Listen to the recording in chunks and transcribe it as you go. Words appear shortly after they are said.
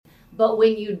But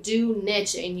when you do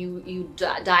niche and you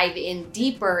dive in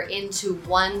deeper into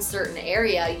one certain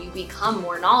area, you become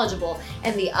more knowledgeable,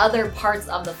 and the other parts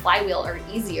of the flywheel are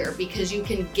easier because you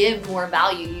can give more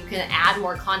value, you can add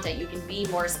more content, you can be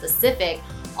more specific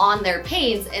on their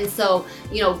pains. And so,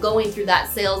 going through that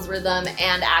sales rhythm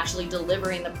and actually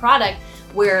delivering the product,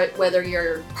 whether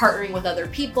you're partnering with other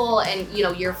people and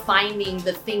you're finding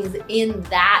the things in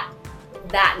that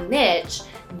niche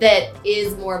that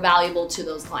is more valuable to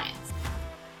those clients.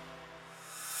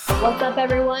 What's up,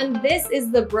 everyone? This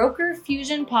is the Broker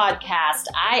Fusion Podcast.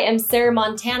 I am Sarah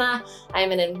Montana. I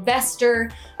am an investor,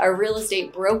 a real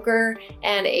estate broker,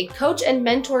 and a coach and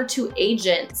mentor to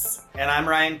agents. And I'm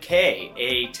Ryan Kay,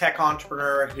 a tech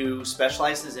entrepreneur who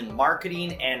specializes in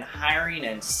marketing and hiring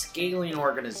and scaling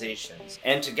organizations.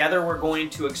 And together we're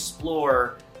going to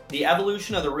explore the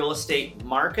evolution of the real estate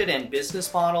market and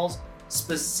business models,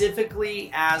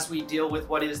 specifically as we deal with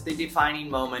what is the defining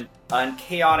moment, a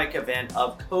chaotic event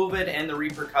of COVID and the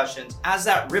repercussions as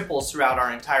that ripples throughout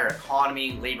our entire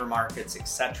economy, labor markets,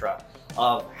 etc.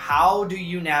 Of how do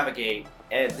you navigate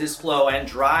this flow and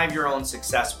drive your own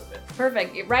success with it.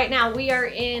 Perfect. Right now we are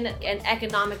in an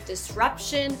economic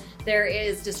disruption. There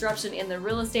is disruption in the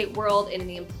real estate world, in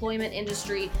the employment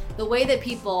industry. The way that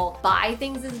people buy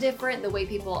things is different. The way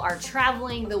people are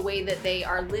traveling, the way that they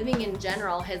are living in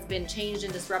general has been changed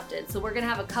and disrupted. So we're gonna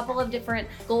have a couple of different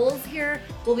goals here.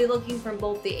 We'll be looking from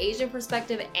both the agent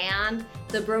perspective and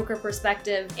the broker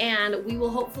perspective. And we will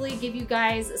hopefully give you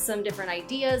guys some different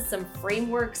ideas, some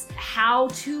frameworks,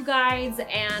 how-to guides,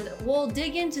 and we'll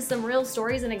dig into some real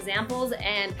stories and examples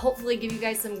and hopefully give you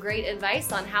guys some great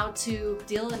advice on how to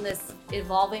deal in this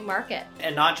evolving market.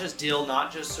 And not just deal,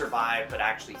 not just survive, but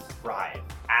actually thrive.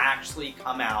 Actually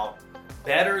come out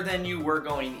better than you were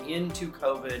going into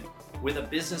COVID with a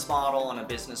business model and a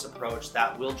business approach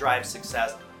that will drive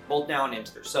success both now and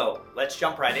into there. So let's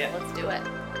jump right in. Let's do it.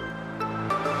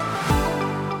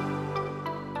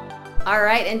 All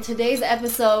right, in today's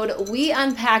episode, we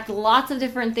unpacked lots of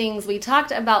different things. We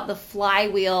talked about the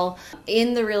flywheel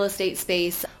in the real estate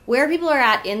space, where people are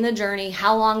at in the journey,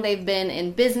 how long they've been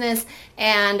in business,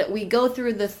 and we go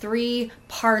through the 3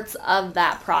 parts of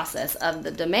that process of the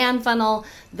demand funnel,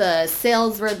 the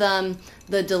sales rhythm,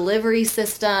 the delivery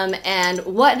system, and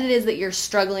what it is that you're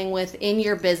struggling with in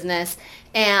your business,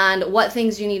 and what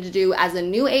things you need to do as a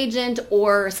new agent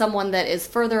or someone that is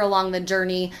further along the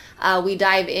journey. We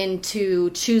dive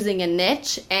into choosing a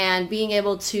niche and being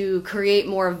able to create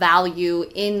more value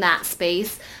in that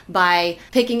space by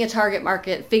picking a target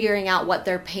market, figuring out what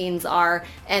their pains are,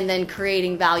 and then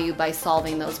creating value by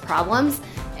solving those problems.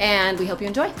 And we hope you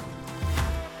enjoy.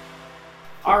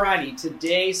 Alrighty,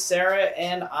 today Sarah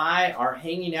and I are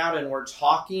hanging out and we're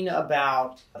talking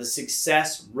about the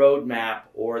success roadmap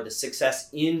or the success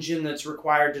engine that's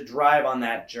required to drive on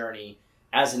that journey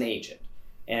as an agent.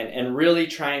 And really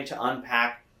trying to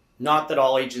unpack, not that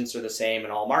all agents are the same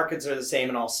and all markets are the same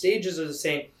and all stages are the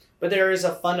same, but there is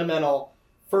a fundamental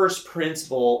first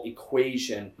principle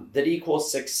equation that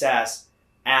equals success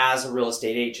as a real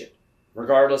estate agent,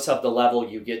 regardless of the level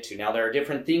you get to. Now, there are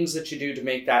different things that you do to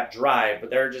make that drive,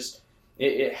 but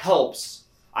it helps,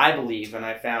 I believe, and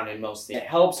I found in most things, it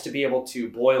helps to be able to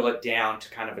boil it down to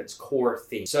kind of its core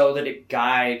theme so that it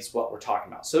guides what we're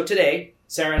talking about. So today,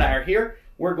 Sarah and I are here.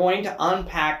 We're going to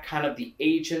unpack kind of the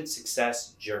agent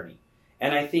success journey.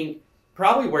 And I think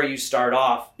probably where you start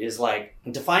off is like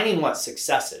defining what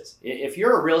success is. If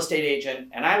you're a real estate agent,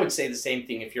 and I would say the same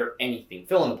thing if you're anything,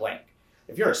 fill in the blank.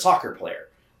 If you're a soccer player,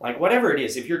 like whatever it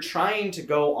is, if you're trying to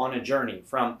go on a journey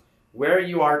from where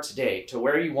you are today to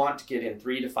where you want to get in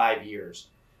 3 to 5 years,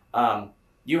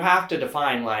 you have to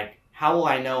define like, how will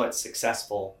I know it's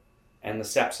successful and the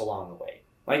steps along the way?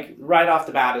 Like right off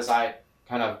the bat, as I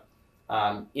kind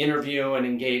of interview and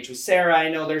engage with Sarah, I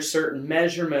know there's certain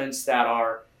measurements that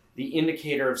are the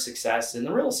indicator of success in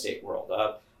the real estate world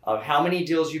of how many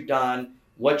deals you've done,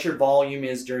 what your volume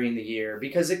is during the year,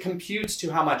 because it computes to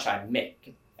how much I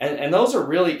make. And those are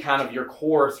really kind of your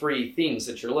core 3 things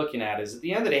that you're looking at is at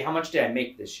the end of the day, how much did I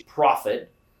make this year? Profit,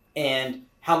 and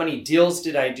how many deals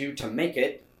did I do to make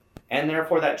it? And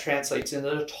therefore that translates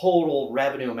into the total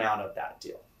revenue amount of that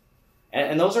deal.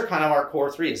 And those are kind of our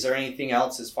core 3. Is there anything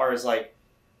else as far as like,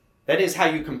 that is how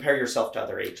you compare yourself to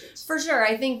other agents? For sure.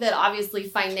 I think that obviously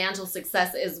financial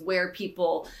success is where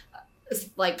people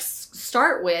like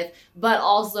start with, but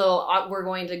also we're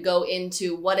going to go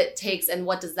into what it takes and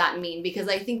what does that mean, because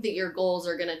I think that your goals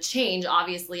are going to change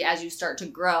obviously as you start to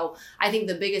grow. I think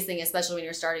the biggest thing, especially when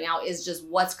you're starting out, is just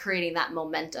what's creating that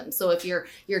momentum. So if you're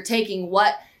taking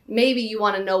what maybe you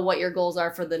want to know what your goals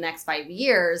are for the next 5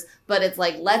 years, but it's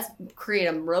like, let's create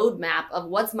a roadmap of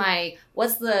what's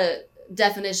the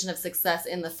definition of success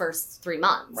in the first 3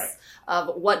 months, right,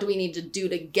 of what do we need to do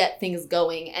to get things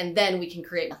going, and then we can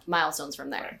create milestones from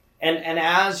there. Right. And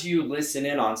as you listen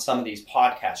in on some of these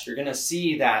podcasts, you're going to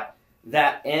see that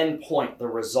end point, the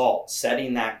result,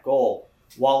 setting that goal,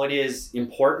 while it is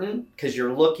important because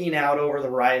you're looking out over the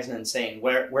horizon and saying,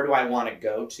 where do I want to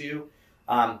go to?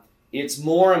 It's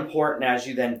more important as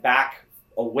you then back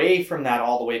away from that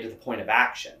all the way to the point of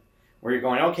action, where you're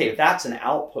going, okay, if that's an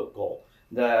output goal,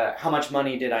 how much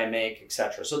money did I make,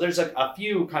 etc. So there's a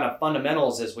few kind of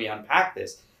fundamentals as we unpack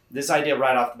this idea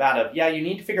right off the bat of, you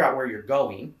need to figure out where you're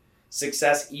going.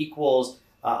 Success equals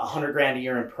 $100,000 a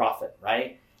year in profit,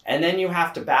 right? And then you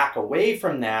have to back away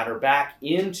from that or back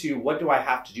into, what do I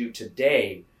have to do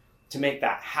today to make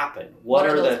that happen? What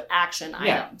are those the action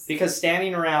items? Because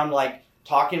standing around like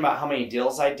talking about how many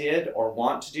deals I did or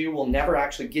want to do will never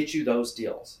actually get you those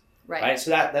deals, right?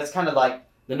 So that's kind of like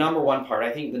the number one part.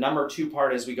 I think the number two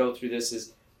part as we go through this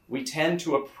is we tend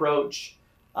to approach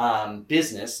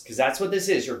business, because that's what this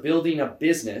is. You're building a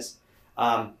business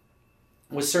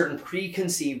with certain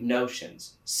preconceived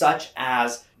notions, such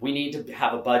as we need to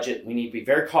have a budget, we need to be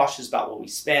very cautious about what we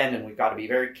spend, and we've got to be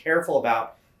very careful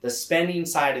about the spending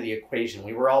side of the equation.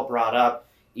 We were all brought up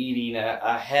eating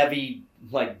a heavy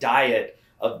diet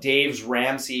of Dave's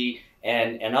Ramsey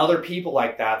and other people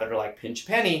like that are like, pinch a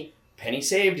penny, penny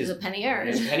saved is a penny earned.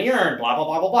 Is a penny earned, blah, blah,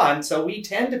 blah, blah, blah. And so we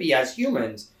tend to be, as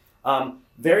humans,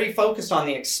 very focused on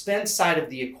the expense side of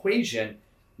the equation,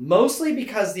 mostly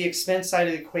because the expense side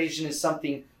of the equation is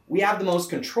something we have the most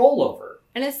control over.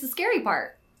 And it's the scary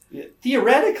part.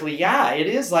 Theoretically, it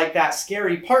is like that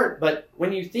scary part. But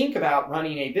when you think about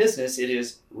running a business, it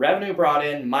is revenue brought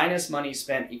in minus money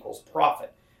spent equals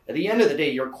profit. At the end of the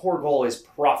day, your core goal is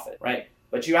profit, right?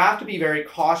 But you have to be very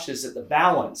cautious at the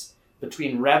balance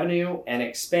between revenue and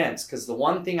expense, because the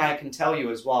one thing I can tell you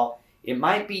is, while it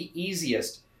might be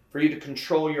easiest for you to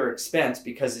control your expense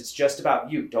because it's just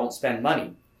about you, don't spend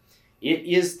money, it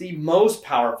is the most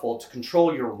powerful to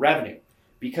control your revenue,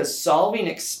 because solving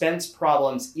expense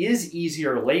problems is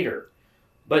easier later,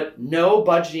 but no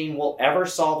budgeting will ever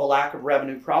solve a lack of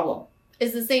revenue problem.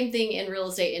 It's the same thing in real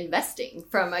estate investing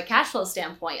from a cash flow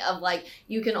standpoint of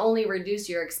you can only reduce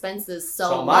your expenses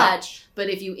so much, but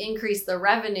if you increase the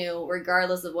revenue,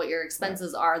 regardless of what your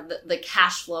expenses are, the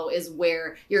cash flow is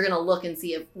where you're going to look and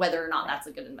see whether or not that's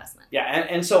a good investment. Yeah,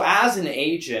 and so as an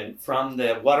agent from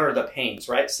what are the pains,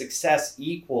 right? Success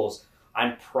equals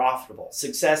I'm profitable.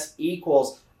 Success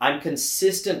equals I'm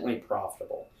consistently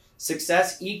profitable.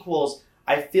 Success equals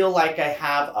I feel like I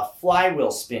have a flywheel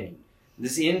spinning.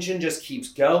 This engine just keeps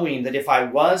going, that if I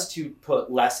was to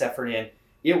put less effort in,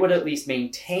 it would at least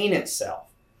maintain itself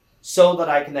so that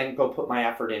I can then go put my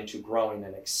effort into growing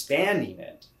and expanding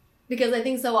it. Because I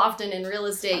think so often in real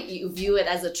estate, you view it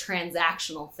as a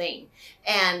transactional thing.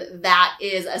 And that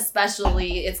is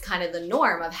it's kind of the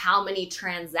norm of how many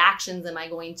transactions am I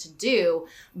going to do?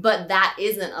 But that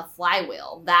isn't a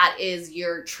flywheel. That is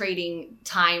you're trading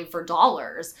time for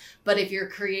dollars. But if you're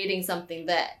creating something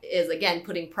that is, again,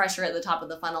 putting pressure at the top of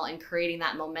the funnel and creating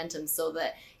that momentum so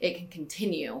that it can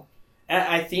continue. And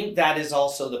I think that is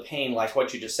also the pain, like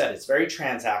what you just said. It's very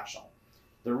transactional.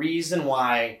 The reason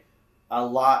why a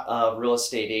lot of real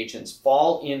estate agents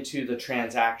fall into the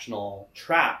transactional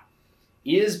trap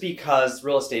is because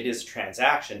real estate is a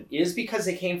transaction, is because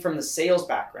they came from the sales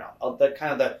background.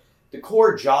 The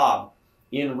core job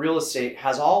in real estate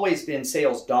has always been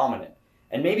sales dominant.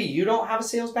 And maybe you don't have a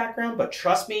sales background, but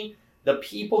trust me, the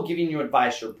people giving you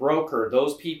advice, your broker,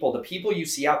 those people, the people you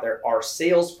see out there are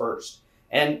sales first.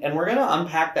 And we're going to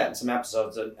unpack that in some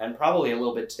episodes and probably a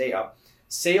little bit today of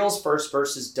sales first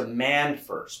versus demand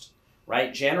first.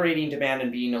 Right? Generating demand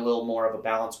and being a little more of a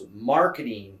balance with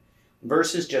marketing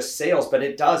versus just sales. But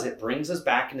it brings us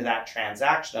back into that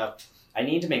transaction of, I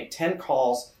need to make 10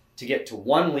 calls to get to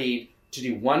one lead, to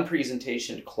do one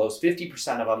presentation, to close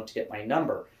 50% of them to get my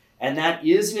number. And that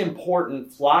is an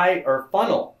important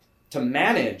funnel to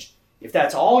manage. If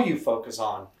that's all you focus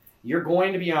on, you're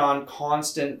going to be on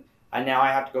constant, and now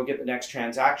I have to go get the next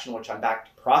transaction, which I'm back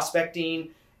to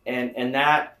prospecting, and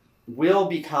that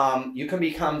you can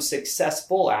become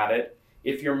successful at it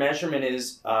if your measurement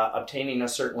is obtaining a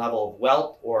certain level of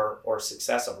wealth or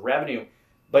success of revenue,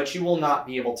 but you will not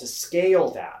be able to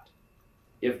scale that.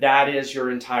 If that is your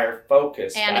entire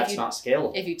focus, and that's not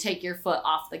scalable. If you take your foot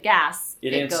off the gas,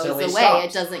 it goes away. Stops.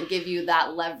 It doesn't give you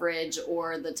that leverage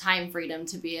or the time freedom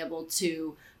to be able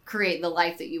to create the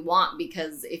life that you want,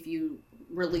 because if you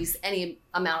release any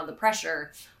amount of the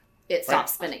pressure, it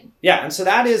stops spinning. Yeah, and so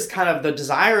that is kind of the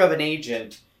desire of an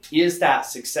agent, is that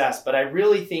success. But I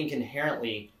really think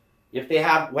inherently, if they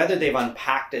have, whether they've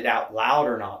unpacked it out loud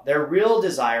or not, their real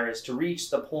desire is to reach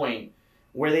the point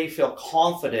where they feel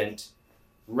confident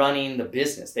running the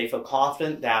business. They feel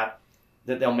confident that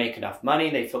they'll make enough money.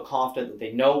 They feel confident that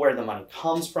they know where the money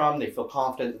comes from. They feel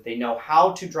confident that they know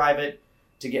how to drive it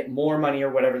to get more money or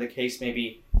whatever the case may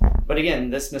be. But again,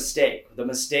 the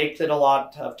mistake that a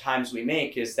lot of times we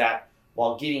make is that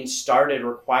while getting started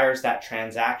requires that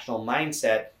transactional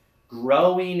mindset,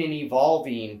 growing and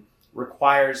evolving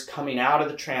requires coming out of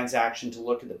the transaction to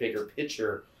look at the bigger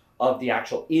picture of the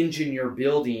actual engine you're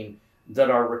building, that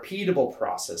are repeatable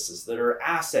processes, that are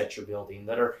assets you're building,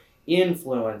 that are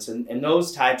influence, and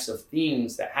those types of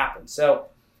things that happen. So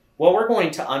what we're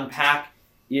going to unpack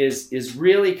is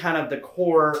really kind of the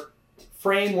core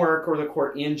framework or the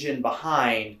core engine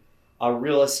behind a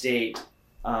real estate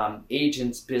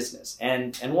agent's business.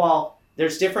 And while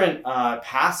there's different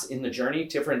paths in the journey,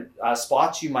 different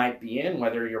spots you might be in,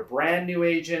 whether you're a brand new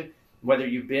agent, whether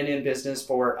you've been in business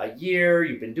for a year,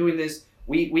 you've been doing this,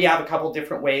 we have a couple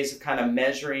different ways of kind of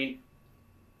measuring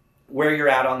where you're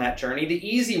at on that journey. The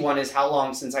easy one is how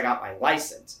long since I got my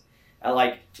license.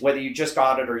 Like whether you just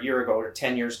got it a year ago or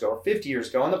 10 years ago or 50 years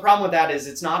ago. And the problem with that is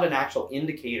it's not an actual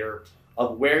indicator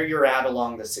of where you're at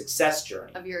along the success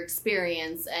journey. Of your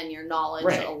experience and your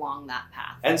knowledge along that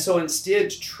path. And so instead,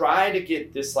 to try to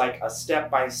get this like a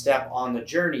step-by-step on the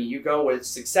journey, you go with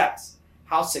success.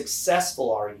 How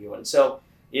successful are you? And so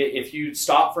if you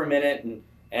stop for a minute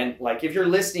and like if you're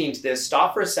listening to this,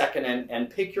 stop for a second and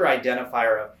pick your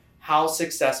identifier of how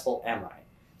successful am I?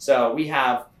 So we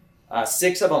have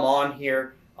 6 of them on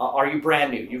here. Are you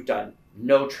brand new? You've done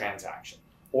no transaction.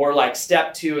 Or like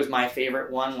step 2 is my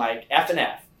favorite one, like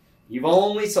F&F. You've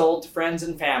only sold to friends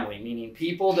and family, meaning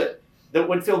people that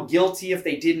would feel guilty if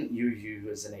they didn't use you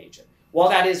as an agent. While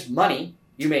that is money,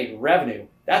 you made revenue,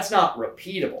 that's not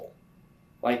repeatable.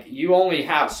 Like you only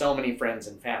have so many friends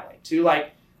and family. 2,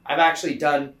 like I've actually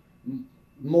done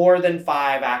more than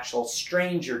 5 actual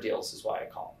stranger deals is what I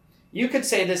call them. You could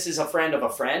say this is a friend of a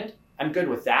friend. I'm good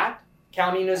with that,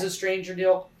 counting as a stranger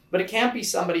deal. But it can't be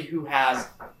somebody who has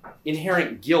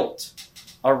inherent guilt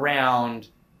around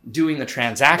doing the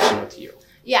transaction with you.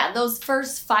 Yeah, those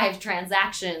first 5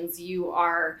 transactions, you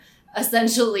are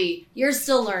essentially, you're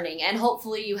still learning, and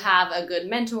hopefully you have a good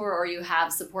mentor or you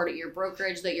have support at your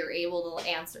brokerage that you're able to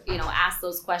answer, ask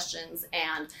those questions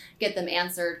and get them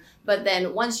answered. But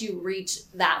then once you reach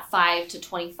that 5 to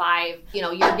 25,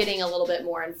 you're getting a little bit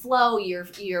more in flow,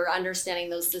 you're understanding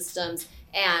those systems,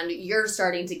 and you're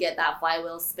starting to get that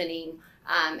flywheel spinning.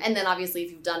 And then obviously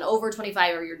if you've done over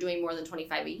 25 or you're doing more than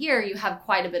 25 a year, you have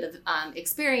quite a bit of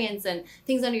experience and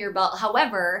things under your belt.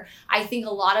 However, I think a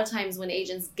lot of times when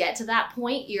agents get to that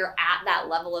point, you're at that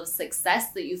level of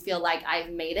success that you feel like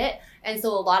I've made it. And so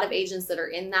a lot of agents that are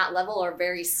in that level are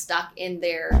very stuck in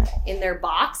their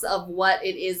box of what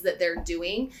it is that they're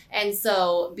doing. And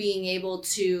so being able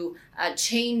to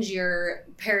change your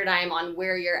paradigm on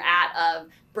where you're at of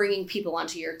bringing people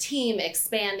onto your team,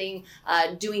 expanding,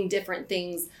 doing different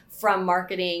things from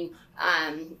marketing.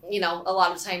 A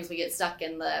lot of times we get stuck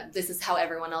in this is how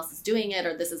everyone else is doing it,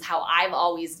 or this is how I've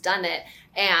always done it.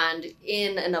 And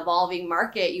in an evolving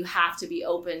market, you have to be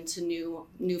open to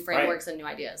new frameworks and new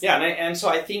ideas. Yeah, and so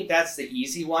I think that's the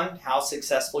easy one, how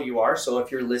successful you are. So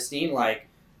if you're listening, like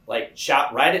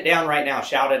shout, write it down right now,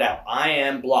 shout it out. I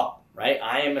am blah, right?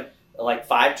 I am like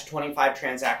 5 to 25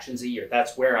 transactions a year.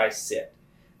 That's where I sit.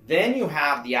 Then you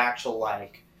have the actual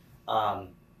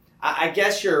I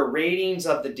guess your ratings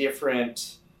of the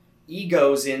different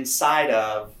egos inside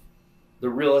of the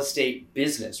real estate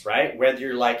business, right? Whether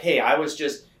you're like, hey,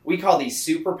 we call these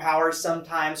superpowers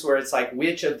sometimes, where it's like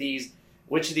which of the,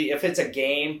 if it's a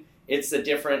game, it's the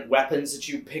different weapons that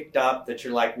you picked up that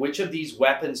you're like, which of these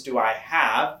weapons do I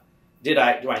have? Do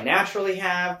I naturally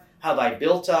have I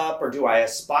built up, or do I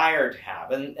aspire to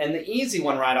have? And the easy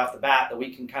one right off the bat that we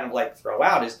can kind of like throw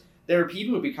out is there are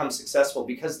people who become successful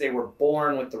because they were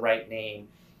born with the right name,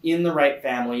 in the right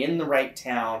family, in the right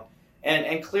town.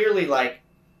 And clearly, like,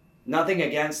 nothing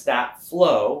against that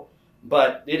flow,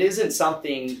 but it isn't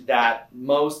something that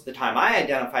most of the time I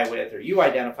identify with or you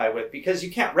identify with, because you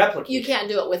can't replicate it. You can't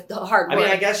do it with the hard work. I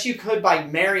mean, I guess you could by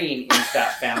marrying into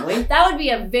that family. That would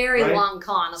be a very long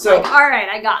con. All right,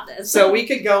 I got this. So we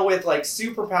could go with like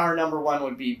superpower number 1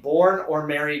 would be born or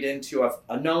married into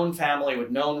a known family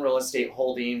with known real estate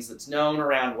holdings that's known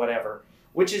around whatever,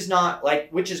 which is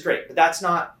great, but that's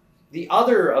not. The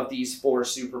other of these 4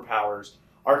 superpowers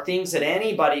are things that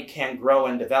anybody can grow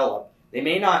and develop. It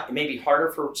may be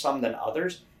harder for some than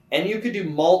others, And you could do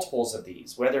multiples of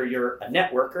these, whether you're a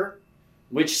networker,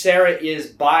 which Sarah is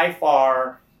by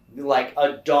far like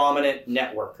a dominant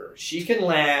networker. She can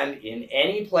land in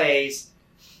any place,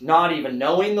 not even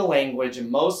knowing the language, and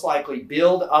most likely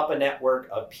build up a network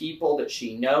of people that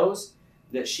she knows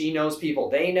people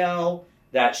they know,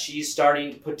 that she's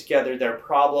starting to put together their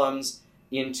problems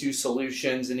into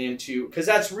solutions and into, because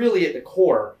that's really at the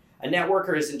core. A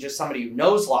networker isn't just somebody who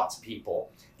knows lots of people.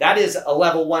 That is a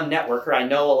level 1 networker. I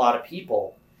know a lot of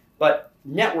people. But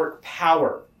network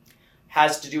power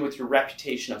has to do with your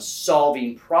reputation of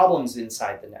solving problems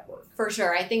inside the network. For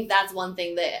sure. I think that's one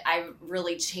thing that I've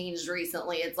really changed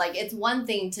recently. It's like, it's one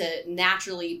thing to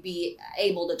naturally be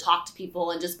able to talk to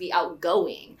people and just be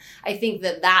outgoing. I think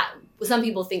that some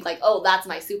people think like, oh, that's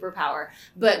my superpower.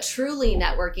 But truly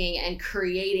networking and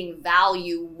creating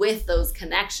value with those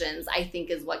connections, I think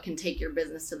is what can take your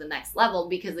business to the next level.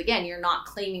 Because again, you're not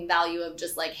claiming value of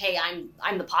just like, hey,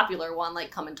 I'm the popular one, like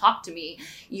come and talk to me.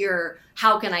 You're,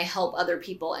 how can I help other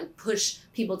people and push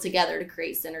people together to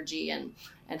create synergy and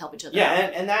help each other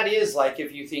out. And that is like,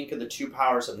 if you think of the two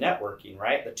powers of networking,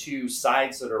 right? The two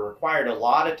sides that are required. A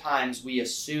lot of times we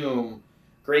assume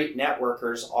great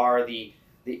networkers are the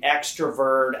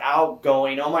extrovert,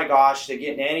 outgoing, oh my gosh, they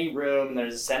get in any room and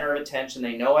there's a center of attention,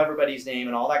 they know everybody's name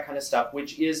and all that kind of stuff,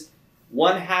 which is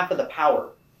one half of the power,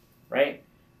 right?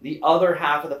 The other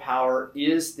half of the power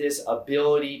is this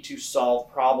ability to solve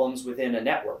problems within a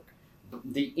network.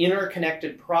 The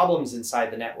interconnected problems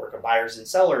inside the network of buyers and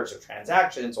sellers or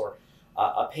transactions, or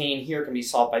a pain here can be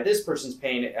solved by this person's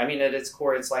pain. I mean, at its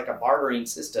core, it's like a bartering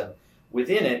system.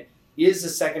 Within it is a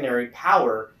secondary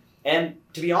power. And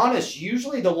to be honest,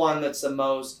 usually the one that's the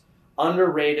most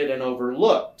underrated and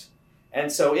overlooked. And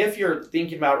so if you're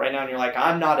thinking about it right now and you're like,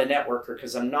 I'm not a networker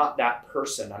because I'm not that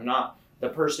person. I'm not the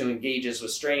person who engages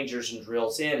with strangers and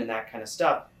drills in and that kind of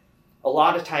stuff. A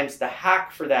lot of times the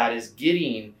hack for that is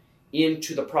getting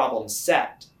into the problem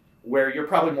set where you're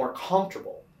probably more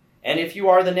comfortable. And if you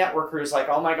are the networker who's like,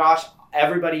 oh my gosh,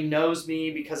 everybody knows me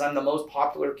because I'm the most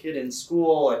popular kid in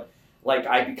school, and like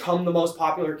I become the most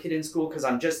popular kid in school because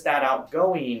I'm just that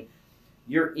outgoing,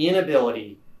 your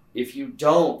inability, if you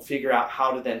don't figure out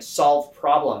how to then solve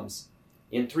problems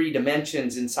in 3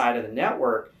 dimensions inside of the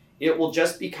network, it will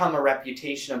just become a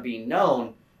reputation of being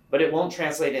known, but it won't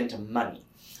translate into money.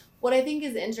 What I think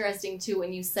is interesting too,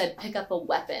 when you said pick up a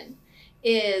weapon,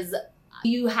 is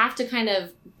you have to kind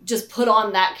of just put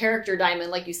on that character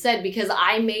diamond, like you said, because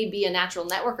I may be a natural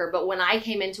networker, but when I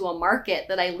came into a market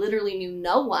that I literally knew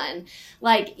no one,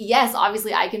 like, yes,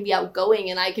 obviously I can be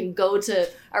outgoing and I can go to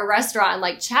a restaurant and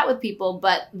like chat with people,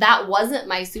 but that wasn't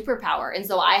my superpower. And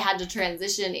so I had to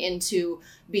transition into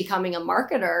becoming a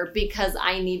marketer because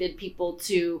I needed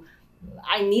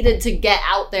to get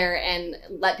out there and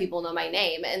let people know my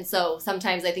name. And so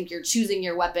sometimes I think you're choosing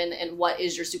your weapon and what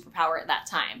is your superpower at that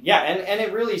time. Yeah, and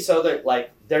it really, so that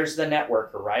like there's the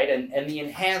networker, right? And the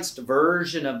enhanced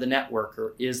version of the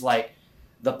networker is like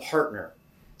the partner.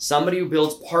 Somebody who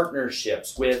builds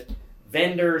partnerships with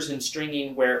vendors and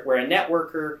stringing, where a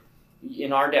networker,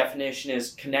 in our definition,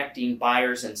 is connecting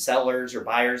buyers and sellers or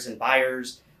buyers and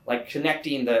buyers, like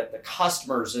connecting the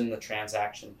customers in the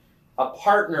transaction. A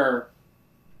partner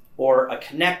or a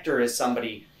connector is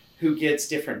somebody who gets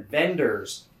different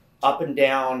vendors up and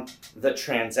down the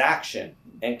transaction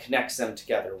and connects them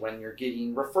together. When you're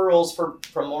getting referrals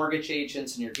from mortgage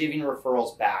agents and you're giving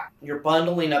referrals back, you're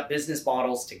bundling up business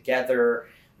models together,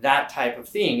 that type of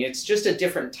thing. It's just a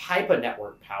different type of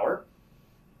network power,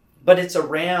 but it's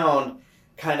around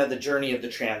kind of the journey of the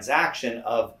transaction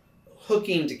of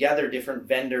hooking together different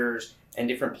vendors and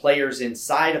different players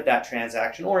inside of that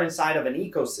transaction or inside of an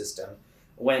ecosystem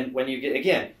when you get,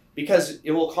 again, because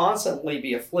it will constantly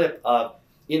be a flip of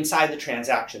inside the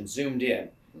transaction, zoomed in,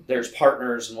 there's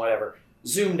partners and whatever.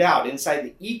 Zoomed out, inside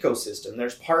the ecosystem,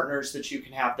 there's partners that you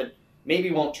can have that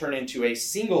maybe won't turn into a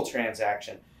single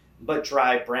transaction, but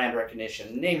drive brand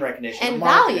recognition, name recognition, and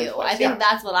value. I think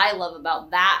that's what I love about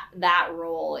that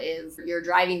role is you're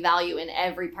driving value in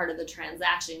every part of the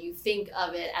transaction. You think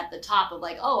of it at the top of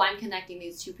like, oh, I'm connecting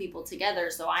these two people together,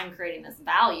 so I'm creating this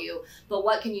value. But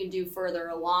what can you do further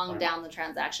along down the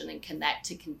transaction and connect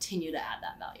to continue to add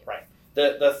that value? Right.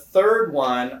 The third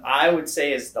one I would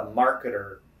say is the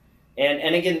marketer.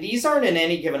 And again, these aren't in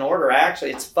any given order.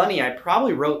 Actually, it's funny. I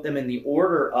probably wrote them in the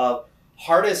order of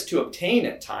hardest to obtain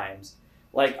at times.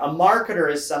 Like a marketer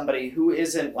is somebody who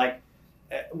isn't like,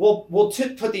 we'll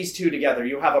put these two together.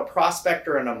 You have a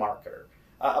prospector and a marketer.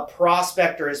 A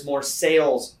prospector is more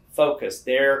sales focused.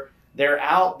 They're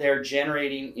out there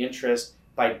generating interest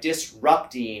by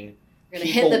disrupting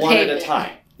people one at a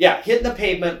time. Yeah, hitting the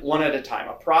pavement one at a time.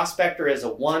 A prospector is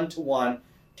a one-to-one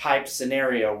type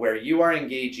scenario where you are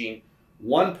engaging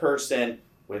one person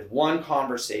with one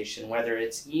conversation, whether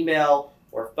it's email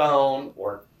or phone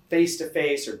or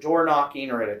face-to-face or door knocking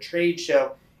or at a trade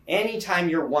show. Anytime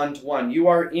you're one-to-one, you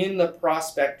are in the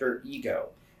prospector ego.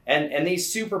 And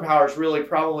these superpowers really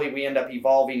probably we end up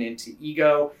evolving into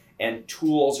ego and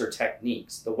tools or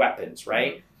techniques, the weapons,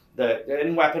 right?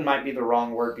 And weapon might be the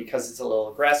wrong word because it's a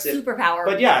little aggressive. Superpower.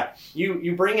 But yeah,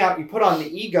 you put on the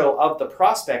ego of the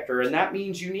prospector, and that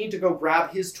means you need to go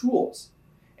grab his tools.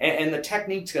 And the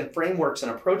techniques and frameworks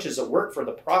and approaches that work for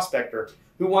the prospector,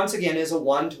 who once again is a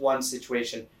one-to-one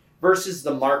situation, versus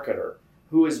the marketer,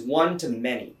 who is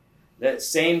one-to-many. That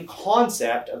same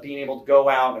concept of being able to go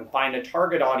out and find a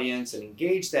target audience and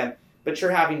engage them, but you're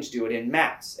having to do it in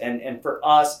mass. And for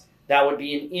us, that would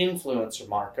be an influencer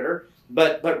marketer.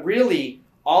 But really,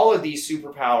 all of these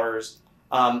superpowers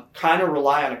kind of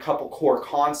rely on a couple core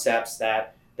concepts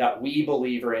that we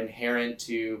believe are inherent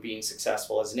to being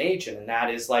successful as an agent. And that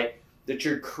is like that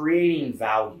you're creating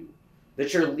value,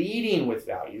 that you're leading with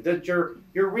value, that you're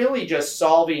really just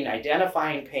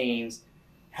identifying pains,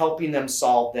 helping them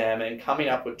solve them, and coming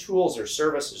up with tools or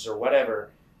services or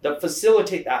whatever that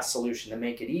facilitate that solution to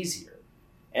make it easier.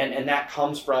 And that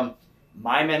comes from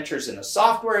my mentors in the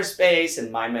software space and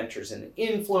my mentors in the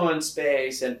influence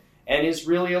space, and is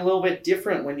really a little bit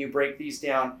different when you break these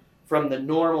down from the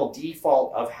normal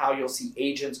default of how you'll see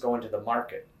agents go into the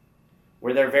market,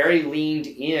 where they're very leaned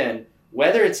in,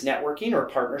 whether it's networking or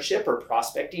partnership or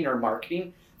prospecting or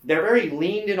marketing, they're very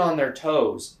leaned in on their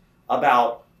toes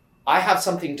about, I have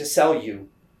something to sell you.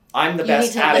 I'm the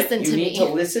best at it. You need to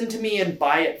listen to me and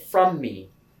buy it from me.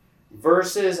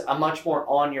 Versus a much more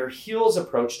on your heels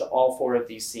approach to all four of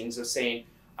these things of saying,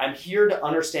 I'm here to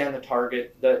understand the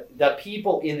target, the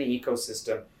people in the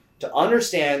ecosystem, to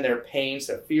understand their pains,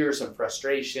 their fears and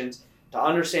frustrations, to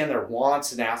understand their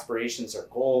wants and aspirations, their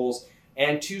goals,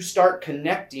 and to start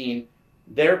connecting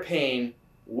their pain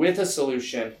with a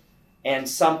solution and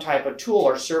some type of tool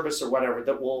or service or whatever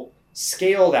that will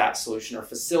scale that solution or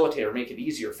facilitate or make it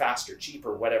easier, faster,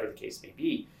 cheaper, whatever the case may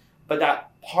be. But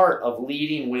that part of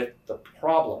leading with the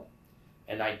problem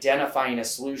and identifying a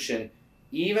solution,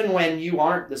 even when you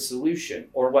aren't the solution,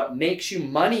 or what makes you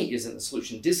money isn't the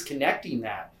solution, disconnecting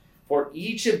that for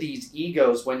each of these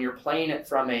egos when you're playing it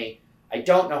from I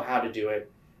don't know how to do it,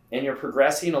 and you're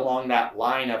progressing along that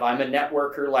line of I'm a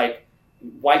networker like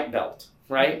white belt,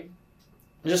 right?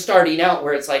 Just starting out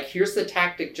where it's like, here's the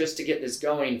tactic just to get this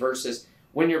going, versus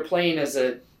when you're playing as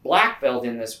a black belt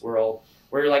in this world,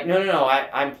 where you're like, no,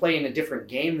 I'm playing a different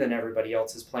game than everybody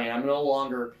else is playing. I'm no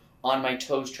longer on my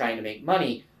toes trying to make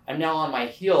money. I'm now on my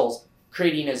heels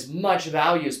creating as much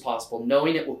value as possible,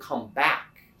 knowing it will come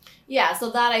back. Yeah, so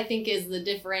that I think is the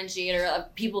differentiator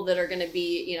of people that are going to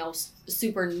be,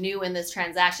 super new in this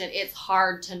transaction. It's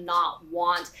hard to not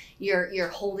want, you're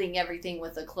holding everything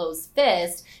with a closed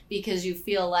fist because you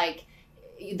feel like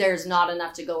there's not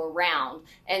enough to go around.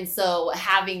 And so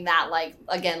having that, like,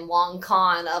 again, long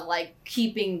con of like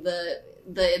keeping the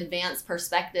advanced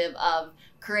perspective of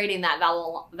creating that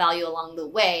value along the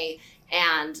way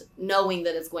and knowing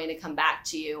that it's going to come back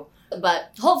to you. But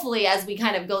hopefully, as we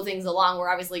kind of go things along, we're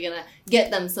obviously going to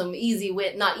get them some easy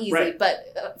not easy, right,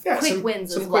 but quick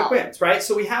wins as well. Some quick wins, right?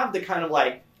 So we have the kind of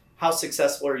like, how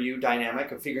successful are you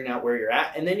dynamic of figuring out where you're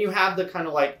at. And then you have the kind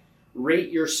of like, rate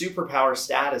your superpower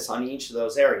status on each of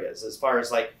those areas, as far as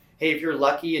like, hey, if you're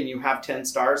lucky and you have 10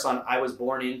 stars on I was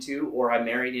born into or I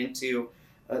married into,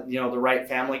 the right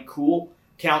family, cool.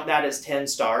 Count that as 10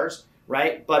 stars.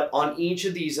 Right? But on each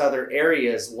of these other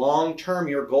areas, long-term,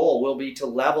 your goal will be to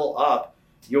level up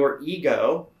your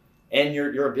ego and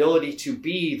your ability to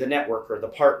be the networker, the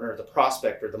partner, the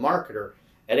prospector, the marketer.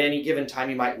 At any given time,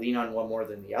 you might lean on one more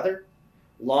than the other.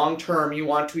 Long-term, you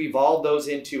want to evolve those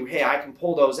into, hey, I can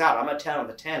pull those out. I'm a 10 of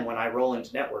a 10 when I roll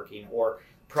into networking or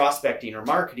prospecting or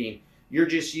marketing. You're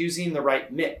just using the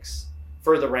right mix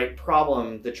for the right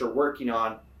problem that you're working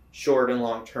on, short and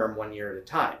long-term, 1 year at a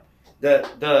time.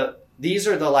 These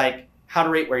are the like how to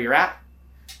rate where you're at,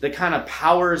 the kind of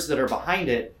powers that are behind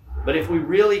it. But if we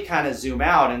really kind of zoom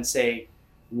out and say,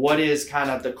 what is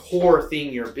kind of the core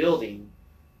thing you're building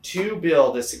to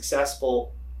build a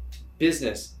successful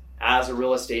business as a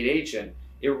real estate agent,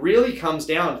 it really comes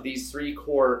down to these three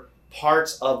core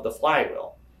parts of the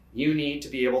flywheel. You need to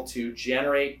be able to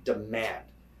generate demand.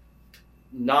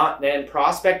 And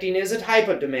prospecting is a type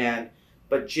of demand,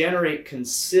 but generate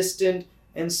consistent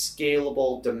and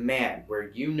scalable demand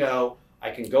where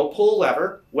I can go pull a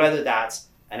lever, whether that's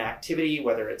an activity,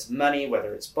 whether it's money,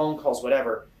 whether it's phone calls,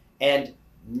 whatever, and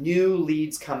new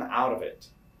leads come out of it.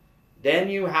 Then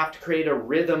you have to create a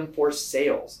rhythm for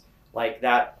sales like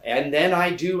that. And then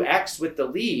I do X with the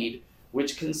lead,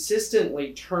 which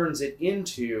consistently turns it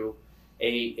into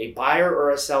a buyer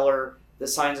or a seller that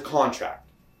signs a contract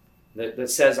that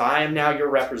says, I am now your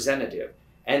representative.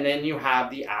 And then you have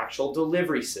the actual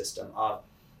delivery system of,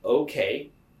 okay,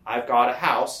 I've got a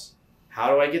house.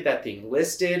 How do I get that thing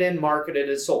listed and marketed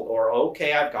as sold? Or,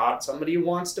 okay, I've got somebody who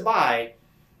wants to buy.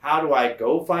 How do I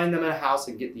go find them a house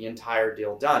and get the entire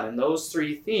deal done? And those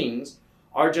three things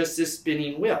are just this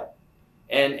spinning wheel.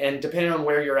 And depending on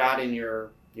where you're at in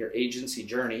your agency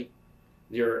journey,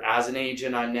 you're as an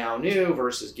agent, I'm now new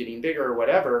versus getting bigger or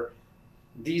whatever,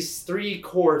 these three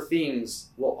core things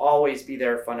will always be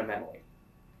there fundamentally.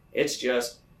 It's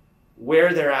just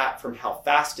where they're at from how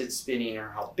fast it's spinning or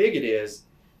how big it is,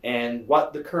 and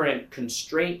what the current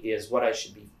constraint is, what I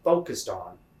should be focused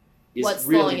on. What's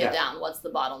really slowing it down? What's the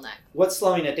bottleneck? What's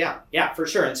slowing it down? Yeah, for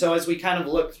sure. And so as we kind of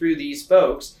look through these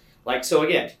folks, like, so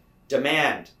again,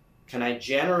 demand. Can I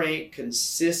generate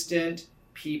consistent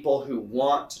people who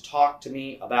want to talk to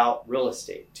me about real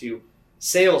estate? To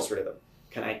sales rhythm.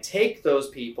 Can I take those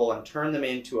people and turn them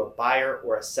into a buyer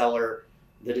or a seller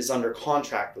that is under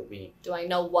contract with me? Do I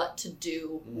know what to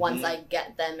do once I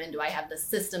get them, and do I have the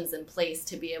systems in place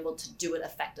to be able to do it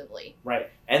effectively? Right.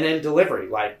 And then delivery,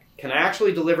 like, can I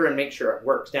actually deliver and make sure it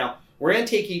works? Now, we're going to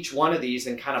take each one of these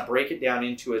and kind of break it down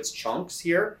into its chunks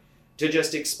here to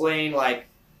just explain, like,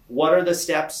 what are the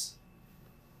steps,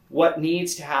 what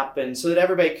needs to happen so that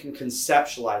everybody can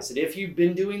conceptualize it. If you've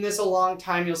been doing this a long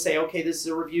time, you'll say, okay, this is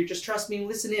a review. Just trust me and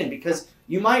listen in, because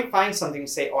you might find something and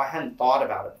say, oh, I hadn't thought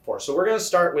about it before. So we're going to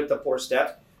start with the 4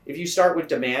 steps. If you start with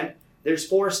demand, there's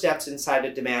 4 steps inside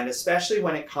of demand, especially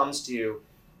when it comes to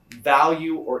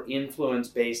value or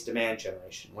influence-based demand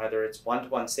generation, whether it's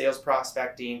one-to-one sales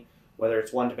prospecting, whether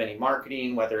it's one-to-many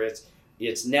marketing, whether it's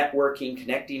networking,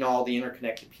 connecting all the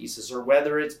interconnected pieces, or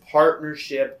whether it's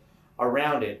partnership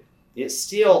around it. It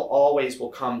still always will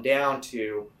come down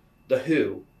to the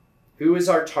who. Who is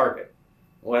our target?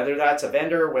 Whether that's a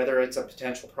vendor, whether it's a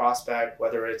potential prospect,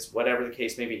 whether it's whatever the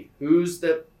case may be. Who's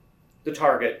the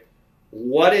target?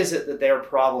 What is it that their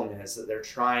problem is that they're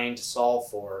trying to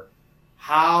solve for?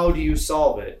 How do you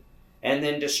solve it? And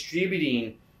then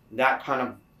distributing that kind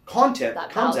of content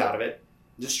that comes out of it,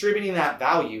 distributing that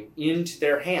value into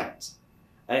their hands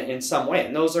in some way.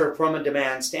 And those are, from a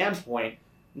demand standpoint,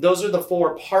 those are the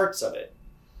 4 parts of it.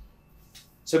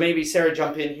 So maybe Sarah,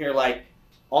 jump in here, like,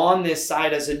 on this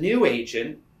side as a new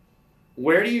agent,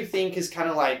 where do you think is kind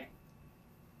of like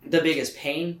the biggest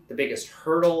pain, the biggest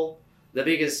hurdle, the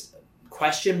biggest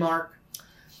question mark?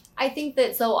 I think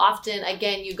that so often,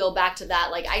 again, you go back to that,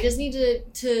 like, I just need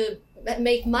to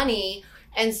make money.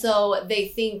 And so they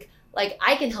think, like,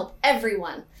 I can help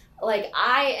everyone. Like,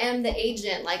 I am the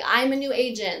agent, like, I'm a new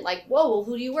agent, like, whoa, well,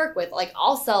 who do you work with? Like,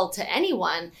 I'll sell to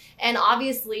anyone. And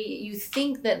obviously you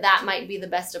think that that might be the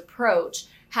best approach.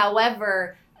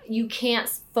 However, you can't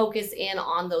focus in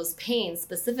on those pains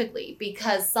specifically,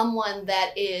 because someone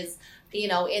that is,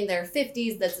 in their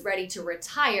 50s that's ready to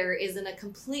retire is in a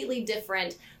completely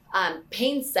different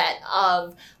pain set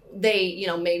of, they,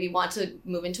 maybe want to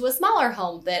move into a smaller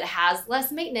home that has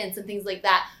less maintenance and things like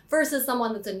that, versus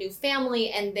someone that's a new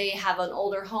family and they have an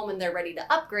older home and they're ready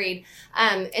to upgrade.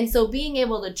 And so being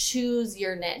able to choose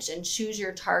your niche and choose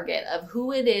your target of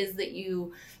who it is that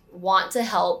you want to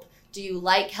help. Do you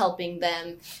like helping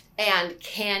them? And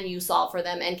can you solve for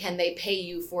them? And can they pay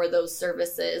you for those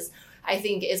services? I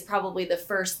think is probably the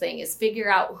first thing, is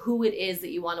figure out who it is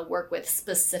that you want to work with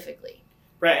specifically.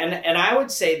 Right, and I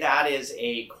would say that is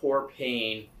a core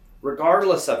pain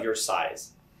regardless of your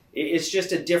size. It's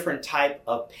just a different type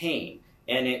of pain,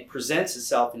 and it presents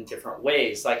itself in different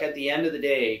ways. Like, at the end of the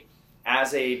day,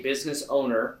 as a business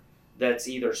owner that's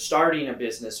either starting a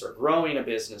business or growing a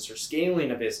business or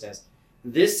scaling a business,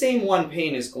 this same one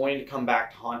pain is going to come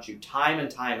back to haunt you time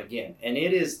and time again. And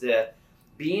it is the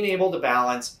being able to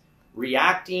balance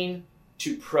reacting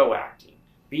to proacting.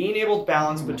 Being able to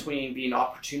balance between being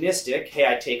opportunistic, hey,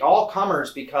 I take all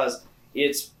comers because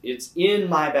it's in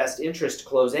my best interest to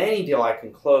close any deal I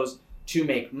can close to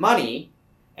make money,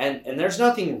 and there's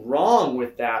nothing wrong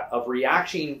with that, of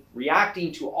reacting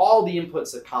to all the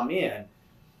inputs that come in,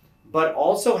 but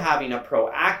also having a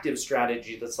proactive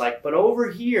strategy that's like, but over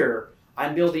here,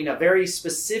 I'm building a very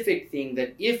specific thing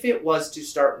that if it was to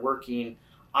start working,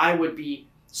 I would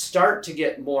start to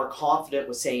get more confident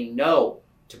with saying no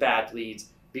to bad leads,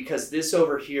 because this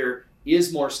over here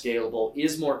is more scalable,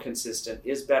 is more consistent,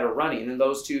 is better running. And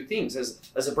those two things,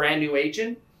 as a brand new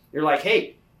agent, you're like,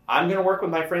 hey, I'm going to work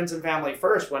with my friends and family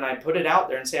first when I put it out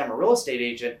there and say I'm a real estate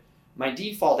agent. my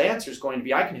default answer is going to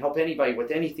be, I can help anybody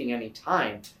with anything,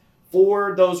 anytime,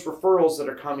 for those referrals that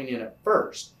are coming in at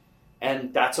first.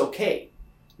 And that's okay.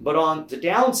 But on the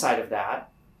downside of that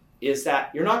is that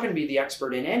you're not going to be the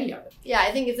expert in any of it. Yeah,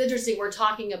 I think it's interesting. We're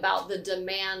talking about the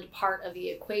demand part of the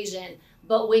equation,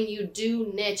 but when you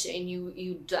do niche and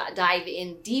you dive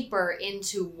in deeper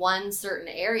into one certain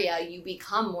area, you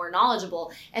become more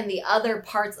knowledgeable, and the other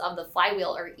parts of the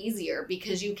flywheel are easier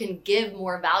because you can give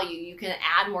more value, you can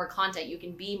add more content, you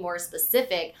can be more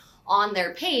specific on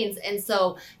their pains. And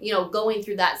so, going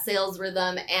through that sales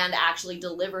rhythm and actually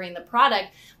delivering the product,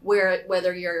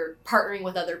 whether you're partnering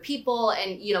with other people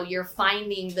and, you're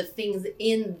finding the things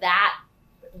in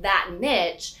that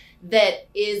niche that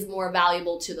is more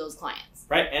valuable to those clients.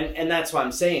 Right. And that's what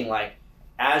I'm saying. Like,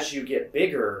 as you get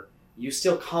bigger, you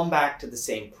still come back to the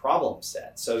same problem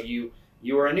set. So you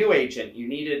were a new agent, you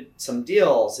needed some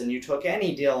deals, and you took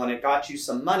any deal and it got you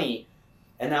some money.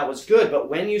 And that was good. But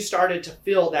when you started to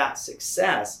feel that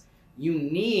success, you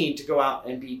need to go out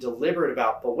and be deliberate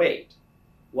about, but wait,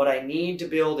 what I need to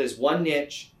build is one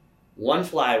niche, one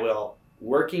flywheel,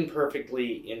 working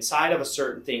perfectly inside of a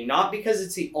certain thing, not because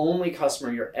it's the only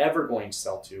customer you're ever going to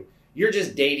sell to. You're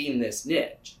just dating this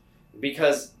niche,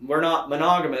 because we're not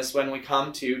monogamous when we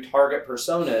come to target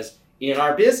personas in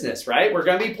our business, right? We're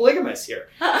going to be polygamous here.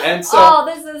 And so,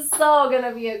 this is so going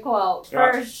to be a quote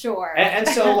for sure. And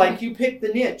so, like, you pick the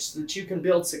niche that you can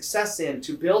build success in,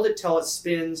 to build it till it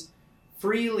spins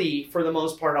freely for the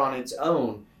most part on its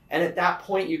own. And at that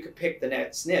point, you could pick the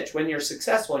next niche. When you're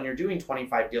successful and you're doing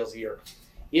 25 deals a year,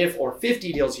 or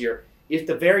 50 deals a year, if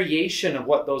the variation of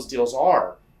what those deals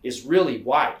are is really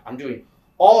wide, I'm doing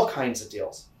all kinds of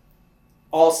deals,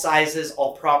 all sizes,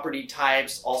 all property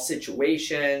types, all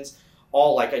situations,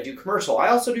 I do commercial. I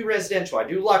also do residential. I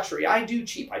do luxury. I do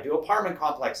cheap. I do apartment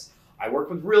complex. I work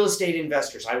with real estate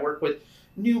investors. I work with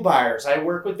new buyers. I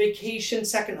work with vacation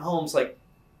second homes. Like,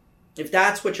 if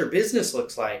that's what your business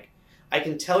looks like, I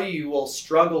can tell you will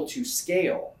struggle to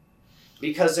scale,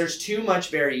 because there's too much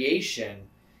variation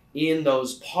in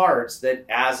those parts that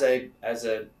as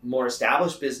a more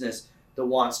established business that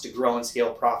wants to grow and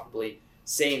scale profitably,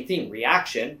 same thing,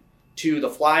 reaction to the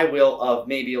flywheel of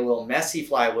maybe a little messy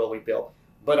flywheel we built,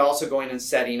 but also going and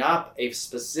setting up a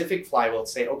specific flywheel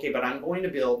to say, okay, but I'm going to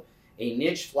build a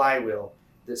niche flywheel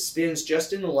that spins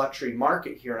just in the luxury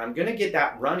market here, and I'm going to get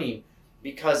that running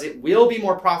because it will be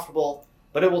more profitable,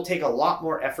 but it will take a lot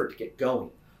more effort to get going.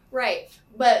 Right.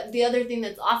 But the other thing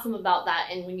that's awesome about that,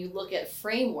 and when you look at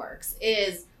frameworks,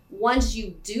 is once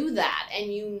you do that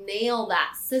and you nail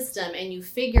that system and you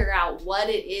figure out what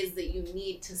it is that you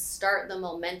need to start the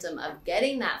momentum of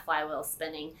getting that flywheel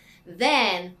spinning,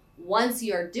 then once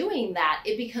you're doing that,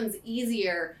 it becomes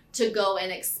easier to go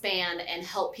and expand and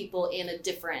help people in a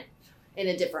different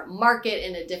market,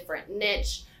 in a different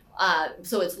niche.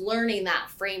 So it's learning that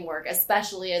framework,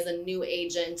 especially as a new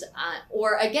agent,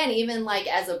 or again, even like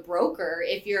as a broker,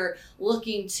 if you're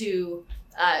looking to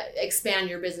expand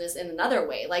your business in another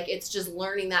way. Like, it's just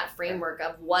learning that framework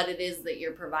of what it is that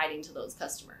you're providing to those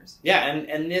customers. Yeah,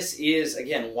 and this is,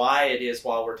 again, why it is,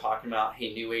 while we're talking about,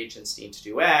 hey, new agents need to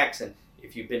do X, and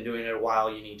if you've been doing it a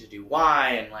while, you need to do Y,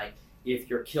 and like, if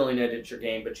you're killing it at your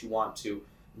game, but you want to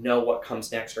know what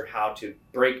comes next or how to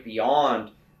break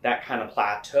beyond that kind of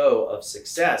plateau of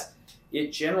success,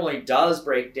 it generally does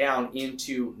break down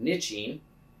into niching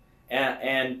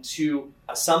and to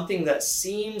something that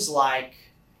seems like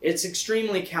it's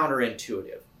extremely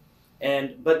counterintuitive.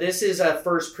 But this is a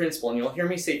first principle, and you'll hear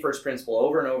me say first principle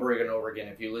over and over and over again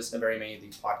if you listen to very many of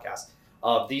these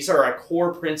podcasts. These are a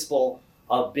core principle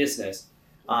of business.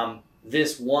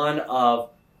 This one of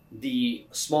the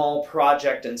small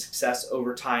project and success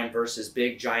over time versus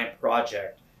big giant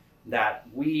project, that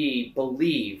we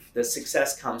believe the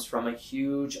success comes from a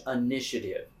huge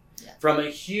initiative, from a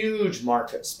huge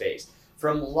market space,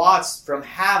 from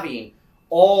having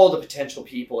all the potential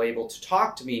people able to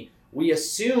talk to me. We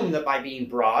assume that by being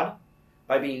broad,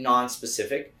 by being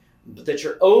non-specific, that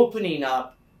you're opening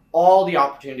up all the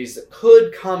opportunities that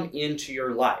could come into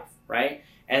your life, right?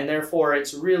 And therefore,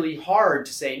 it's really hard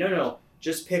to say, no,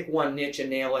 just pick one niche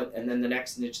and nail it, and then the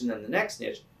next niche, and then the next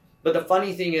niche. But the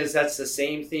funny thing is, that's the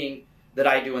same thing that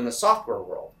I do in the software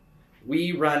world.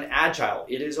 We run Agile.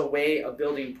 It is a way of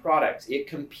building products. It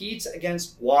competes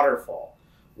against Waterfall.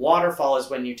 Waterfall is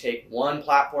when you take one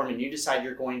platform and you decide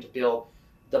you're going to build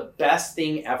the best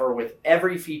thing ever with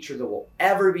every feature that will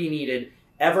ever be needed,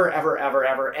 ever,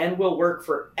 and will work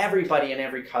for everybody and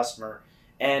every customer.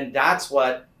 And that's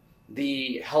what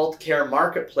the healthcare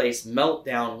marketplace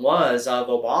meltdown was of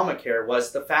Obamacare,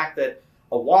 was the fact that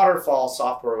a waterfall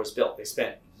software was built. They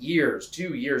spent years,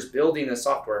 2 years building the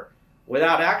software,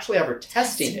 without actually ever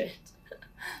testing it.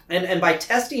 And by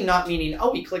testing, not meaning,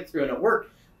 oh, we clicked through and it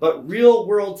worked, but real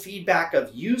world feedback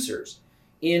of users.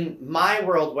 In my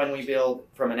world, when we build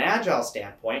from an agile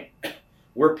standpoint,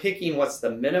 we're picking what's the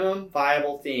minimum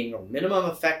viable thing or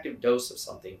minimum effective dose of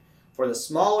something for the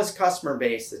smallest customer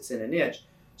base that's in a niche,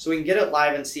 so we can get it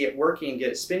live and see it working and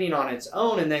get it spinning on its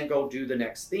own and then go do the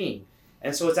next thing.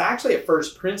 And so it's actually a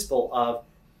first principle of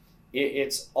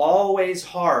it's always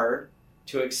hard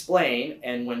to explain,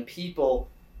 and when people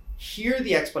hear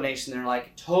the explanation, they're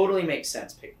like, totally makes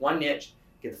sense. Pick one niche,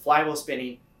 get the flywheel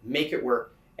spinning, make it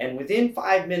work, and within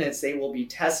 5 minutes they will be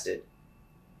tested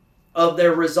of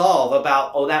their resolve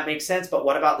about, oh, that makes sense, but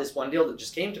what about this one deal that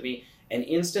just came to me? And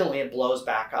instantly it blows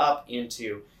back up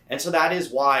into, and so that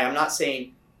is why I'm not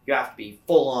saying you have to be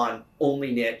full on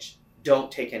only niche,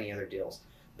 don't take any other deals,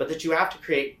 but that you have to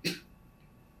create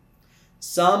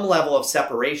some level of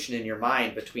separation in your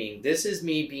mind between this is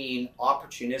me being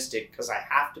opportunistic because I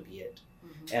have to be it,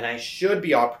 and I should be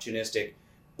opportunistic,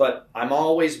 but I'm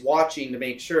always watching to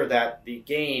make sure that the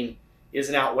gain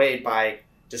isn't outweighed by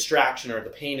distraction or the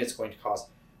pain it's going to cause,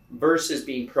 versus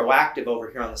being proactive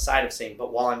over here on the side of saying,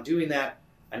 but while I'm doing that,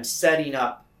 I'm setting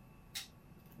up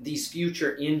these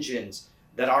future engines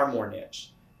that are more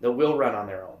niche, that will run on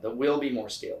their own, that will be more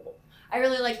scalable. I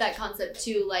really like that concept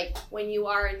too. Like when you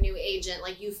are a new agent,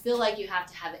 like you feel like you have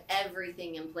to have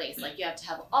everything in place. Like you have to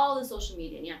have all the social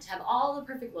media and you have to have all the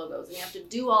perfect logos and you have to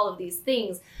do all of these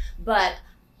things, but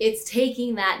it's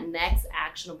taking that next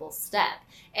actionable step.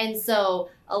 And so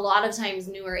a lot of times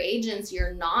newer agents,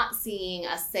 you're not seeing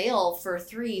a sale for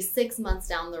 3-6 months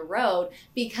down the road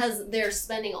because they're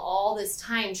spending all this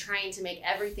time trying to make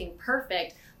everything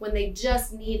perfect when they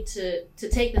just need to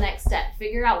take the next step,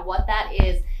 figure out what that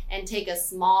is, and take a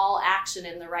small action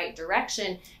in the right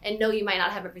direction. And know you might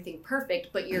not have everything perfect,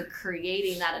 but you're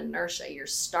creating that inertia. You're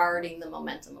starting the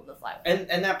momentum of the flywheel.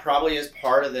 And that probably is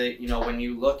part of the, when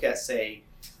you look at, say,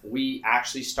 we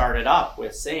actually started up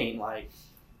with saying, like,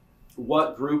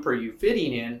 what group are you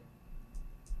fitting in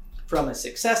from a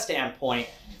success standpoint?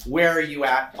 Where are you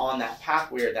at on that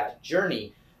pathway or that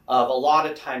journey of a lot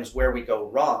of times where we go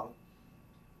wrong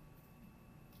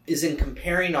is in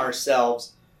comparing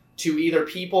ourselves to either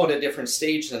people at a different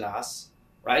stage than us,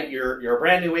 right? You're a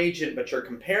brand new agent, but you're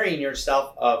comparing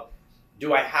yourself of,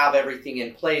 do I have everything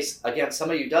in place against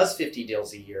somebody who does 50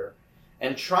 deals a year,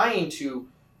 and trying to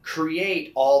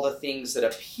create all the things that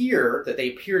they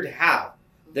appear to have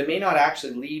that may not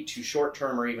actually lead to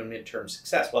short-term or even mid-term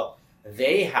success. Well,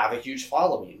 they have a huge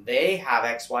following. They have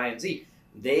X, Y, and Z.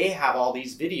 They have all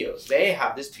these videos. They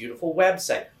have this beautiful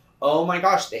website. Oh my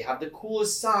gosh, they have the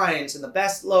coolest signs and the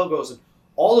best logos and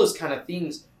all those kind of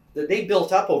things that they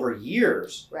built up over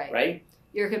years, right?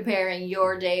 You're comparing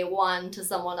your day 1 to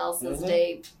someone else's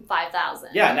day 5,000.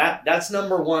 Yeah, and that's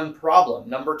number one problem.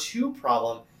 Number two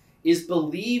problem is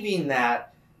believing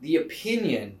that the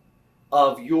opinion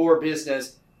of your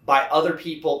business by other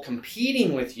people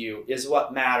competing with you is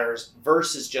what matters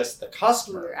versus just the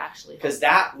customer. Because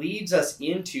that leads us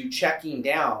into checking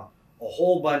down a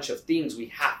whole bunch of things we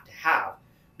have to have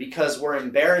because we're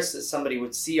embarrassed that somebody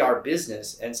would see our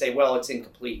business and say, well, it's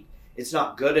incomplete. It's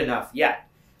not good enough yet.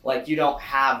 Like, you don't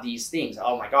have these things.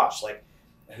 Oh my gosh, like,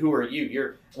 who are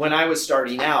you? When I was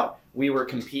starting out, we were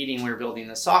competing, we were building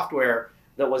the software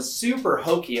that was super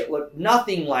hokey. It looked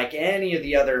nothing like any of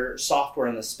the other software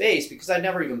in the space because I'd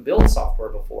never even built software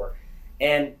before.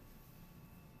 And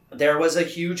there was a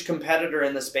huge competitor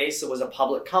in the space that was a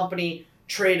public company,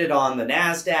 traded on the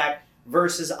NASDAQ,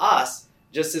 versus us,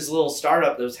 just this little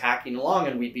startup that was hacking along,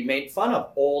 and we'd be made fun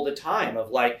of all the time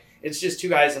of, like, it's just two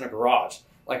guys in a garage.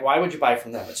 Like, why would you buy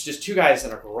from them? It's just two guys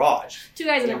in a garage. Two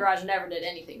guys in a garage never did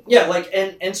anything. Yeah, like,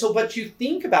 and so, but you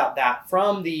think about that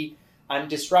from the, I'm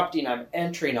disrupting, I'm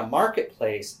entering a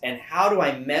marketplace, and how do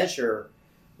I measure,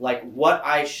 like, what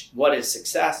is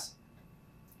success?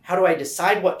 How do I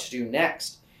decide what to do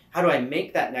next? How do I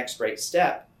make that next great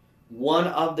step? One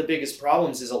of the biggest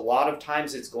problems is a lot of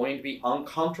times it's going to be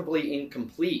uncomfortably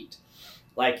incomplete.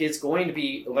 Like, it's going to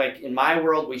be, like, in my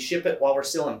world, we ship it while we're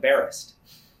still embarrassed.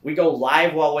 We go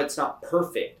live while it's not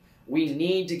perfect. We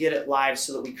need to get it live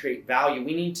so that we create value.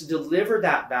 We need to deliver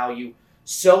that value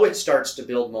so it starts to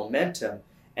build momentum.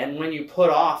 And when you put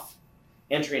off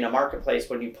entering a marketplace,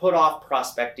 when you put off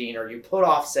prospecting, or you put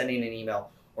off sending an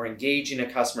email or engaging a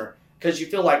customer because you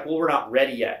feel like, well, we're not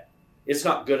ready yet. It's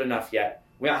not good enough yet.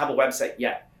 We don't have a website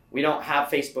yet. We don't have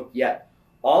Facebook yet.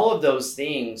 All of those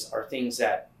things are things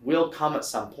that will come at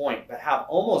some point, but have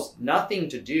almost nothing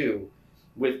to do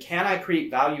with, can I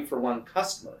create value for one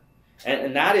customer?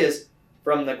 And that is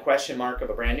from the question mark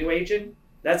of a brand new agent.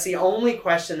 That's the only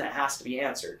question that has to be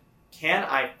answered. can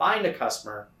I find a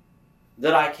customer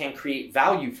that I can create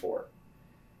value for?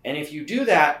 And if you do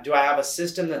that, do I have a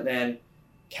system that then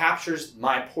captures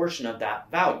my portion of that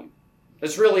value?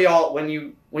 That's really all, when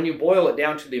you boil it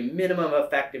down to the minimum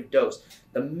effective dose,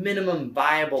 the minimum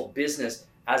viable business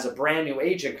as a brand new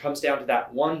agent comes down to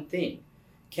that one thing.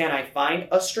 Can I find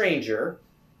a stranger,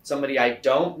 somebody I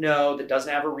don't know that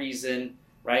doesn't have a reason,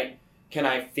 right? Can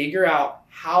I figure out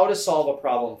how to solve a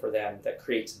problem for them that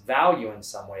creates value in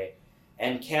some way?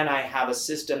 And can I have a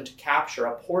system to capture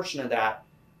a portion of that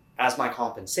as my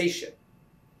compensation?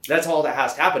 That's all that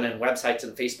has to happen. And websites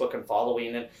and Facebook and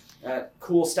following and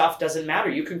cool stuff doesn't matter.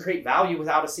 You can create value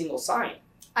without a single sign.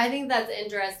 I think that's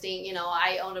interesting. You know,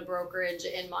 I own a brokerage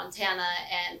in Montana,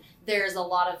 and there's a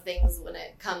lot of things when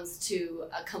it comes to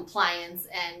compliance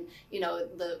and, you know,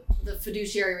 the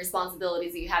fiduciary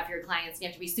responsibilities that you have for your clients. You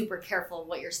have to be super careful of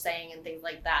what you're saying and things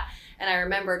like that. And I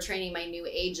remember training my new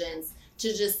agents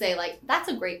to just say, like, that's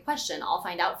a great question, I'll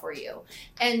find out for you.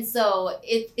 And so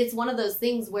it's one of those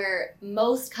things where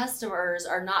most customers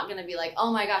are not going to be like,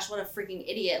 oh my gosh, what a freaking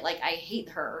idiot, like, I hate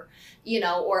her, you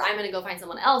know, or I'm going to go find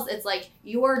someone else. It's like,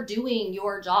 you're doing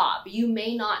your job. You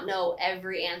may not know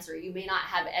every answer. You may not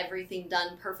have everything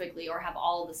done perfectly or have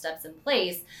all of the steps in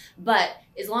place, but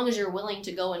as long as you're willing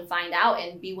to go and find out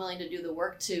and be willing to do the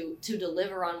work to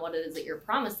deliver on what it is that you're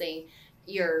promising,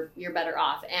 you're better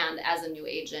off. And as a new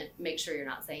agent, make sure you're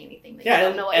not saying anything that you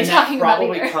don't know what you're talking about. And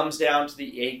that probably comes down to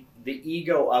the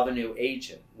ego of a new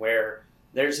agent, where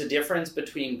there's a difference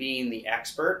between being the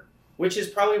expert, which is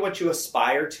probably what you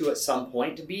aspire to at some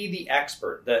point, to be the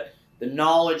expert, the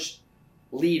knowledge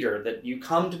leader, that you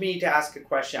come to me to ask a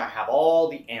question, I have all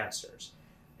the answers.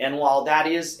 And while that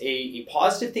is a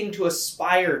positive thing to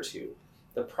aspire to,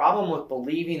 the problem with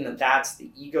believing that that's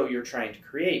the ego you're trying to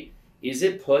create is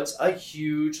it puts a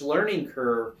huge learning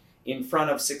curve in front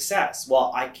of success.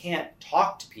 Well, I can't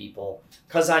talk to people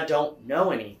because I don't know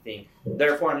anything.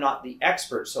 Therefore, I'm not the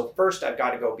expert. So first, I've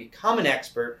got to go become an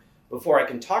expert before I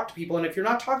can talk to people. And if you're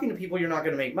not talking to people, you're not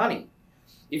going to make money.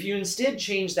 If you instead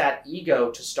change that ego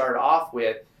to start off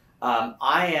with,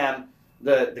 I am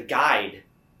the guide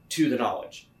to the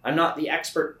knowledge. I'm not the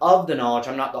expert of the knowledge.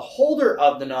 I'm not the holder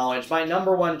of the knowledge. My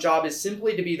number one job is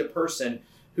simply to be the person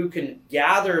who can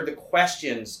gather the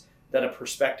questions that a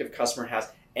prospective customer has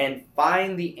and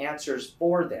find the answers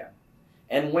for them.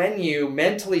 And when you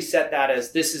mentally set that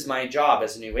as, this is my job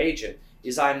as a new agent,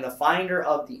 is I'm the finder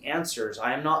of the answers,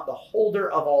 I am not the holder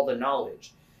of all the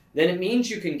knowledge, then it means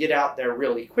you can get out there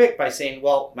really quick by saying,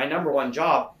 well, my number one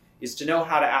job is to know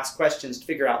how to ask questions to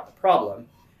figure out the problem.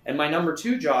 And my number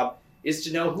two job is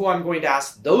to know who I'm going to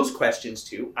ask those questions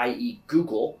to, i.e.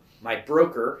 Google, my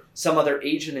broker, some other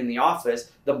agent in the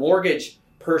office, the mortgage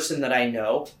person that I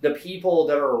know, the people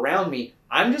that are around me.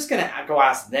 I'm just going to go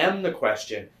ask them the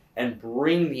question and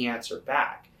bring the answer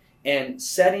back. And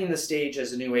setting the stage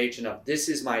as a new agent of, this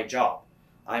is my job.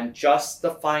 I'm just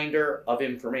the finder of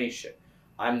information.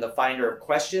 I'm the finder of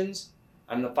questions.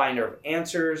 I'm the finder of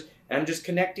answers. And I'm just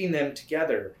connecting them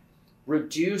together.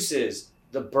 Reduces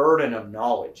the burden of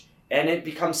knowledge. And it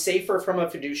becomes safer from a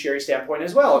fiduciary standpoint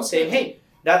as well. Of saying, hey,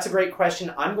 that's a great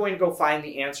question. I'm going to go find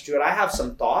the answer to it. I have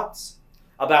some thoughts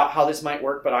about how this might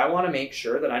work, but I want to make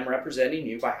sure that I'm representing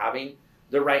you by having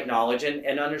the right knowledge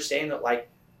and understand that, like,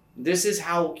 this is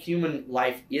how human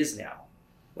life is now.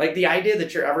 Like, the idea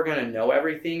that you're ever going to know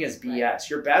everything is BS. Right.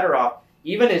 You're better off,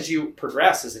 even as you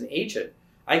progress as an agent.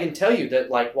 I can tell you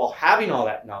that, like, while having all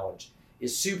that knowledge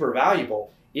is super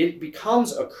valuable, it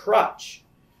becomes a crutch.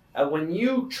 When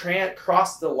you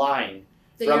cross the line,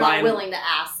 so you're not willing to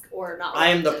ask or not. I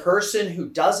am the person who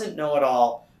doesn't know it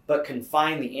all but can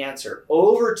find the answer,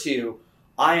 over to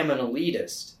I am an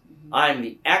elitist. Mm-hmm. I'm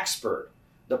the expert.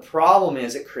 The problem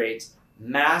is it creates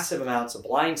massive amounts of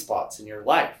blind spots in your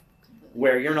life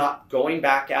where you're not going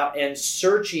back out and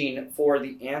searching for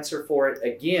the answer for it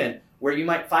again, where you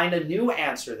might find a new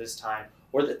answer this time,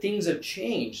 or that things have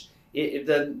changed.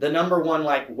 The number one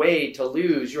way to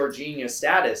lose your genius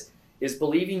status is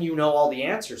believing you know all the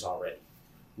answers already.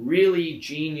 Really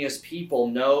genius people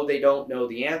know they don't know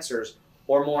the answers,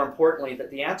 or more importantly,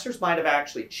 that the answers might have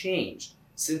actually changed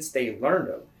since they learned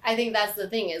them. I think that's the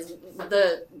thing, is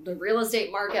the real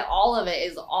estate market, all of it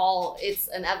is it's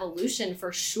an evolution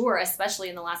for sure, especially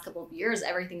in the last couple of years.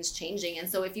 Everything's changing. And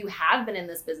so if you have been in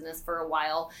this business for a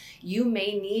while, you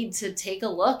may need to take a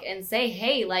look and say,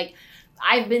 hey, like,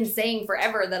 I've been saying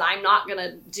forever that I'm not going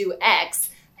to do X,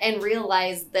 and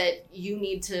realize that you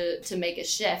need to make a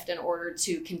shift in order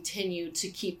to continue to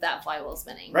keep that flywheel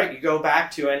spinning. Right. You go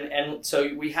back to, and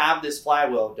so we have this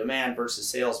flywheel, demand versus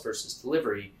sales versus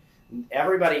delivery.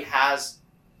 Everybody has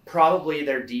probably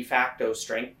their de facto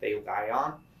strength they lie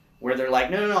on, where they're like,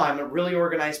 no, I'm a really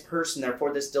organized person,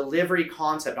 therefore this delivery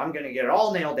concept, I'm going to get it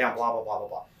all nailed down, blah, blah, blah, blah,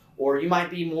 blah. Or you might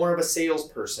be more of a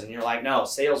salesperson. You're like, no,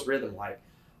 sales rhythm, like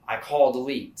I call the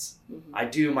leads. I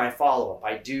do my follow-up.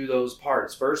 I do those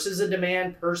parts. Versus a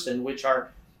demand person, which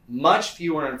are much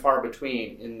fewer and far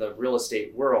between in the real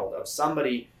estate world, of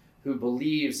somebody who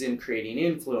believes in creating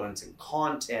influence and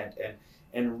content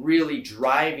and really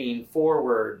driving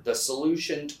forward the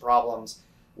solution to problems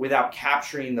without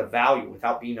capturing the value,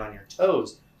 without being on your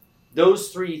toes. Those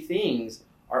three things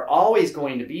are always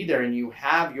going to be there, and you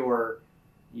have your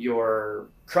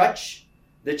crutch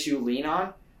that you lean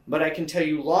on. But I can tell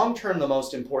you, long-term, the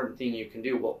most important thing you can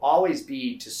do will always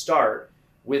be to start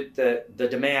with the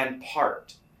demand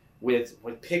part, with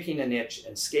picking a niche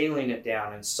and scaling it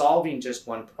down and solving just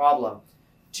one problem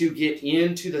to get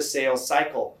into the sales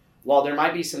cycle. While there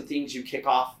might be some things you kick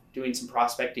off doing some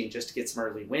prospecting just to get some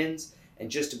early wins and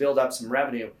just to build up some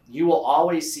revenue, you will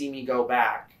always see me go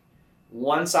back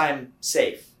once I'm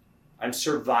safe. I'm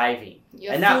surviving.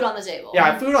 You have food on the table. Yeah,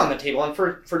 I have food on the table. And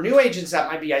for new agents,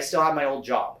 that might be I still have my old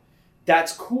job.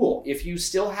 That's cool. If you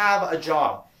still have a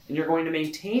job and you're going to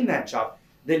maintain that job,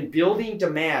 then building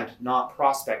demand, not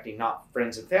prospecting, not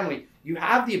friends and family, you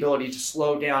have the ability to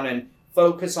slow down and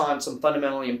focus on some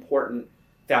fundamentally important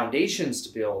foundations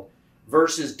to build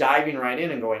versus diving right in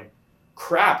and going,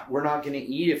 crap, we're not going to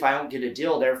eat if I don't get a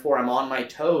deal. Therefore, I'm on my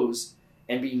toes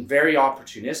and being very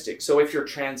opportunistic. So if you're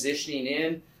transitioning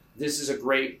in, this is a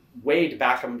great way to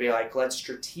back up and be like, let's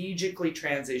strategically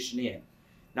transition in.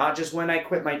 Not just when I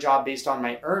quit my job based on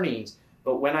my earnings,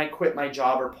 but when I quit my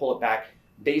job or pull it back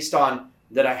based on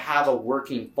that I have a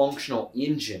working functional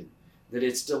engine, that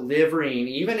it's delivering,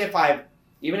 even if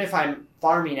I'm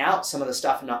farming out some of the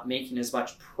stuff and not making as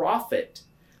much profit,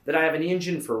 that I have an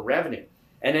engine for revenue.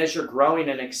 And as you're growing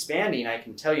and expanding, I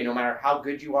can tell you, no matter how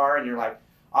good you are and you're like,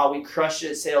 oh, we crushed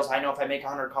it at sales, I know if I make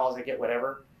 100 calls, I get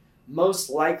whatever. Most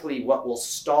likely what will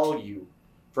stall you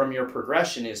from your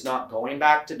progression is not going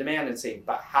back to demand and saying,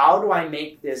 but how do I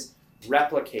make this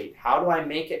replicate? How do I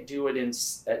make it do it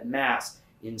at mass,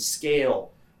 in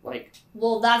scale?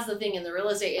 Well, that's the thing in the real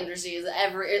estate industry is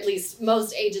at least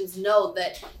most agents know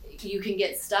that you can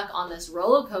get stuck on this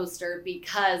roller coaster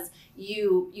because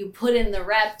you put in the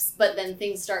reps, but then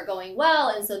things start going well,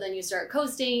 and so then you start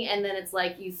coasting, and then it's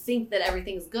like you think that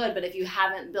everything's good, but if you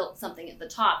haven't built something at the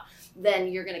top,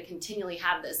 then you're going to continually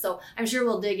have this. So I'm sure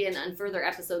we'll dig in on further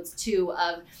episodes too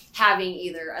of having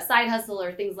either a side hustle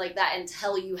or things like that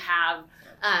until you have,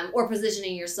 or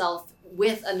positioning yourself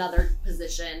with another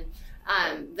position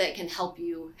that can help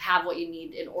you have what you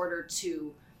need in order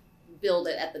to build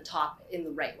it at the top in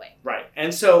the right way. Right.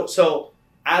 And so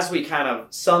as we kind of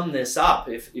sum this up,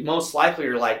 if most likely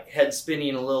you're like head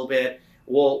spinning a little bit,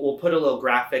 we'll put a little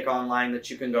graphic online that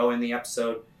you can go in the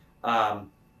episode.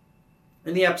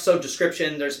 In the episode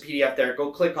description, there's a PDF there. Go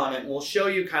click on it, and we'll show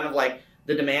you kind of like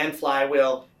the demand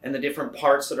flywheel and the different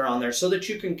parts that are on there so that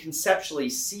you can conceptually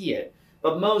see it.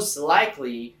 But most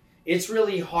likely, it's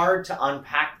really hard to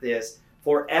unpack this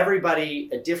for everybody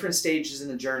at different stages in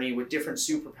the journey with different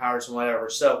superpowers and whatever.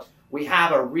 So we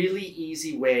have a really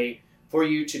easy way for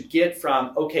you to get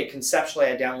from, okay, conceptually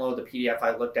I download the PDF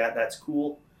I looked at, that's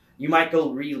cool. You might go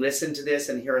re-listen to this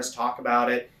and hear us talk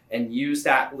about it and use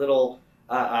that little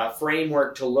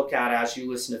framework to look at as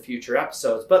you listen to future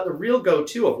episodes. But the real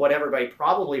go-to of what everybody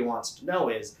probably wants to know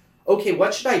is, okay,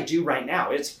 what should I do right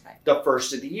now? It's the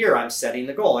first of the year. I'm setting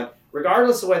the goal. And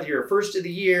regardless of whether you're first of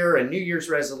the year and New Year's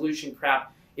resolution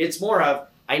crap, it's more of,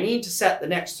 I need to set the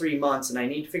next 3 months and I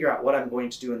need to figure out what I'm going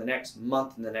to do in the next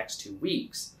month and the next 2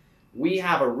 weeks. We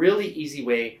have a really easy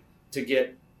way to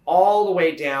get all the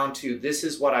way down to this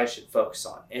is what I should focus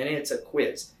on. And it's a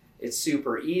quiz. It's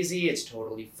super easy. It's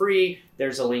totally free.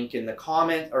 There's a link in the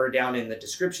comment or down in the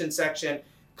description section.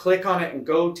 Click on it and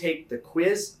go take the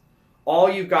quiz. All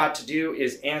you've got to do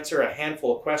is answer a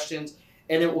handful of questions,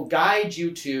 and it will guide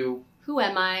you to who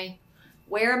am I?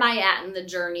 Where am I at in the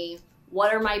journey?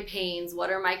 What are my pains?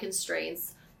 What are my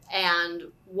constraints? And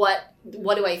what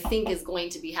do I think is going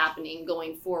to be happening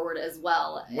going forward as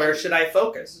well? Where should I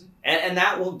focus? And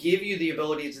that will give you the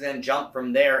ability to then jump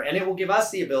from there, and it will give us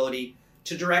the ability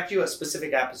to direct you at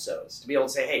specific episodes, to be able to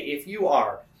say, hey, if you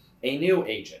are a new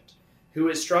agent who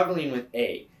is struggling with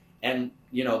A, and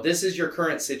this is your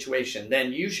current situation,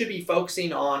 then you should be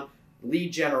focusing on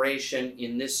lead generation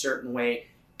in this certain way.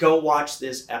 Go watch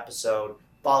this episode,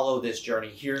 follow this journey.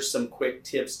 Here's some quick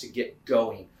tips to get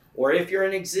going. Or if you're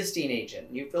an existing agent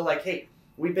and you feel like, hey,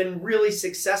 we've been really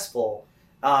successful,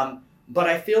 but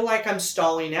I feel like I'm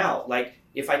stalling out. Like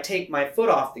if I take my foot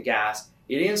off the gas,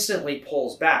 it instantly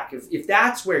pulls back. If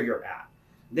that's where you're at,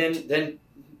 then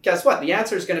guess what? The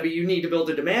answer is going to be you need to build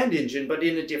a demand engine, but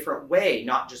in a different way,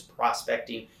 not just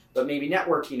prospecting, but maybe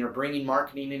networking or bringing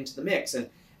marketing into the mix. And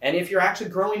if you're actually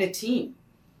growing a team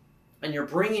and you're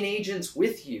bringing agents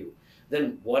with you,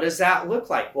 then what does that look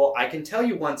like? Well, I can tell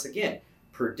you once again,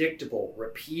 predictable,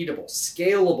 repeatable,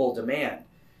 scalable demand,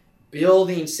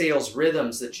 building sales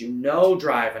rhythms that you know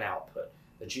drive an output,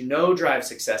 that you know drive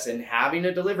success, and having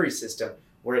a delivery system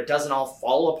where it doesn't all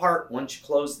fall apart once you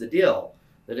close the deal,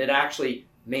 that it actually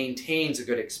maintains a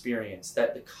good experience,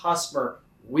 that the customer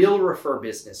will refer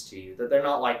business to you, that they're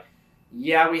not like,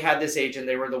 yeah, we had this agent,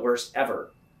 they were the worst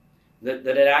ever, that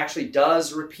it actually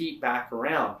does repeat back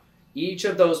around. Each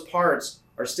of those parts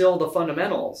are still the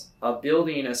fundamentals of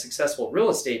building a successful real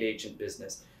estate agent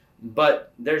business,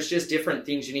 but there's just different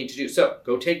things you need to do. So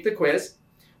go take the quiz.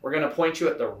 We're going to point you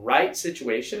at the right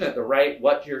situation, at the right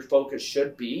what your focus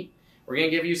should be. We're going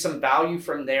to give you some value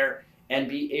from there and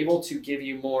be able to give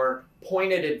you more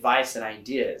pointed advice and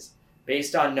ideas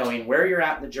based on knowing where you're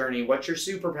at in the journey, what your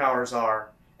superpowers are,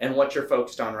 and what you're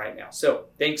focused on right now. So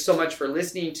thanks so much for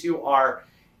listening to our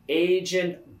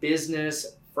agent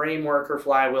business framework or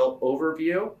flywheel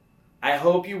overview. I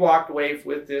hope you walked away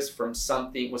with this from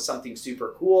something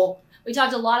super cool. We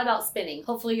talked a lot about spinning.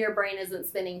 Hopefully your brain isn't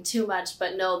spinning too much,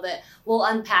 but know that we'll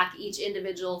unpack each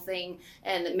individual thing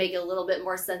and make a little bit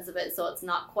more sense of it so it's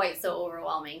not quite so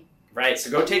overwhelming. Right,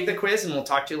 so go take the quiz and we'll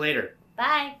talk to you later.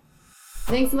 Bye.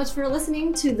 Thanks so much for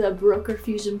listening to the Broker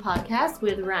Fusion podcast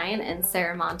with Ryan and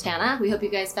Sarah Montana. We hope you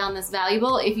guys found this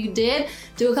valuable. If you did,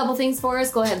 do a couple things for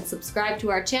us. Go ahead and subscribe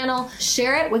to our channel.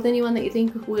 Share it with anyone that you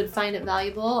think would find it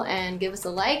valuable and give us a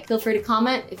like. Feel free to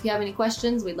comment if you have any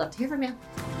questions. We'd love to hear from you.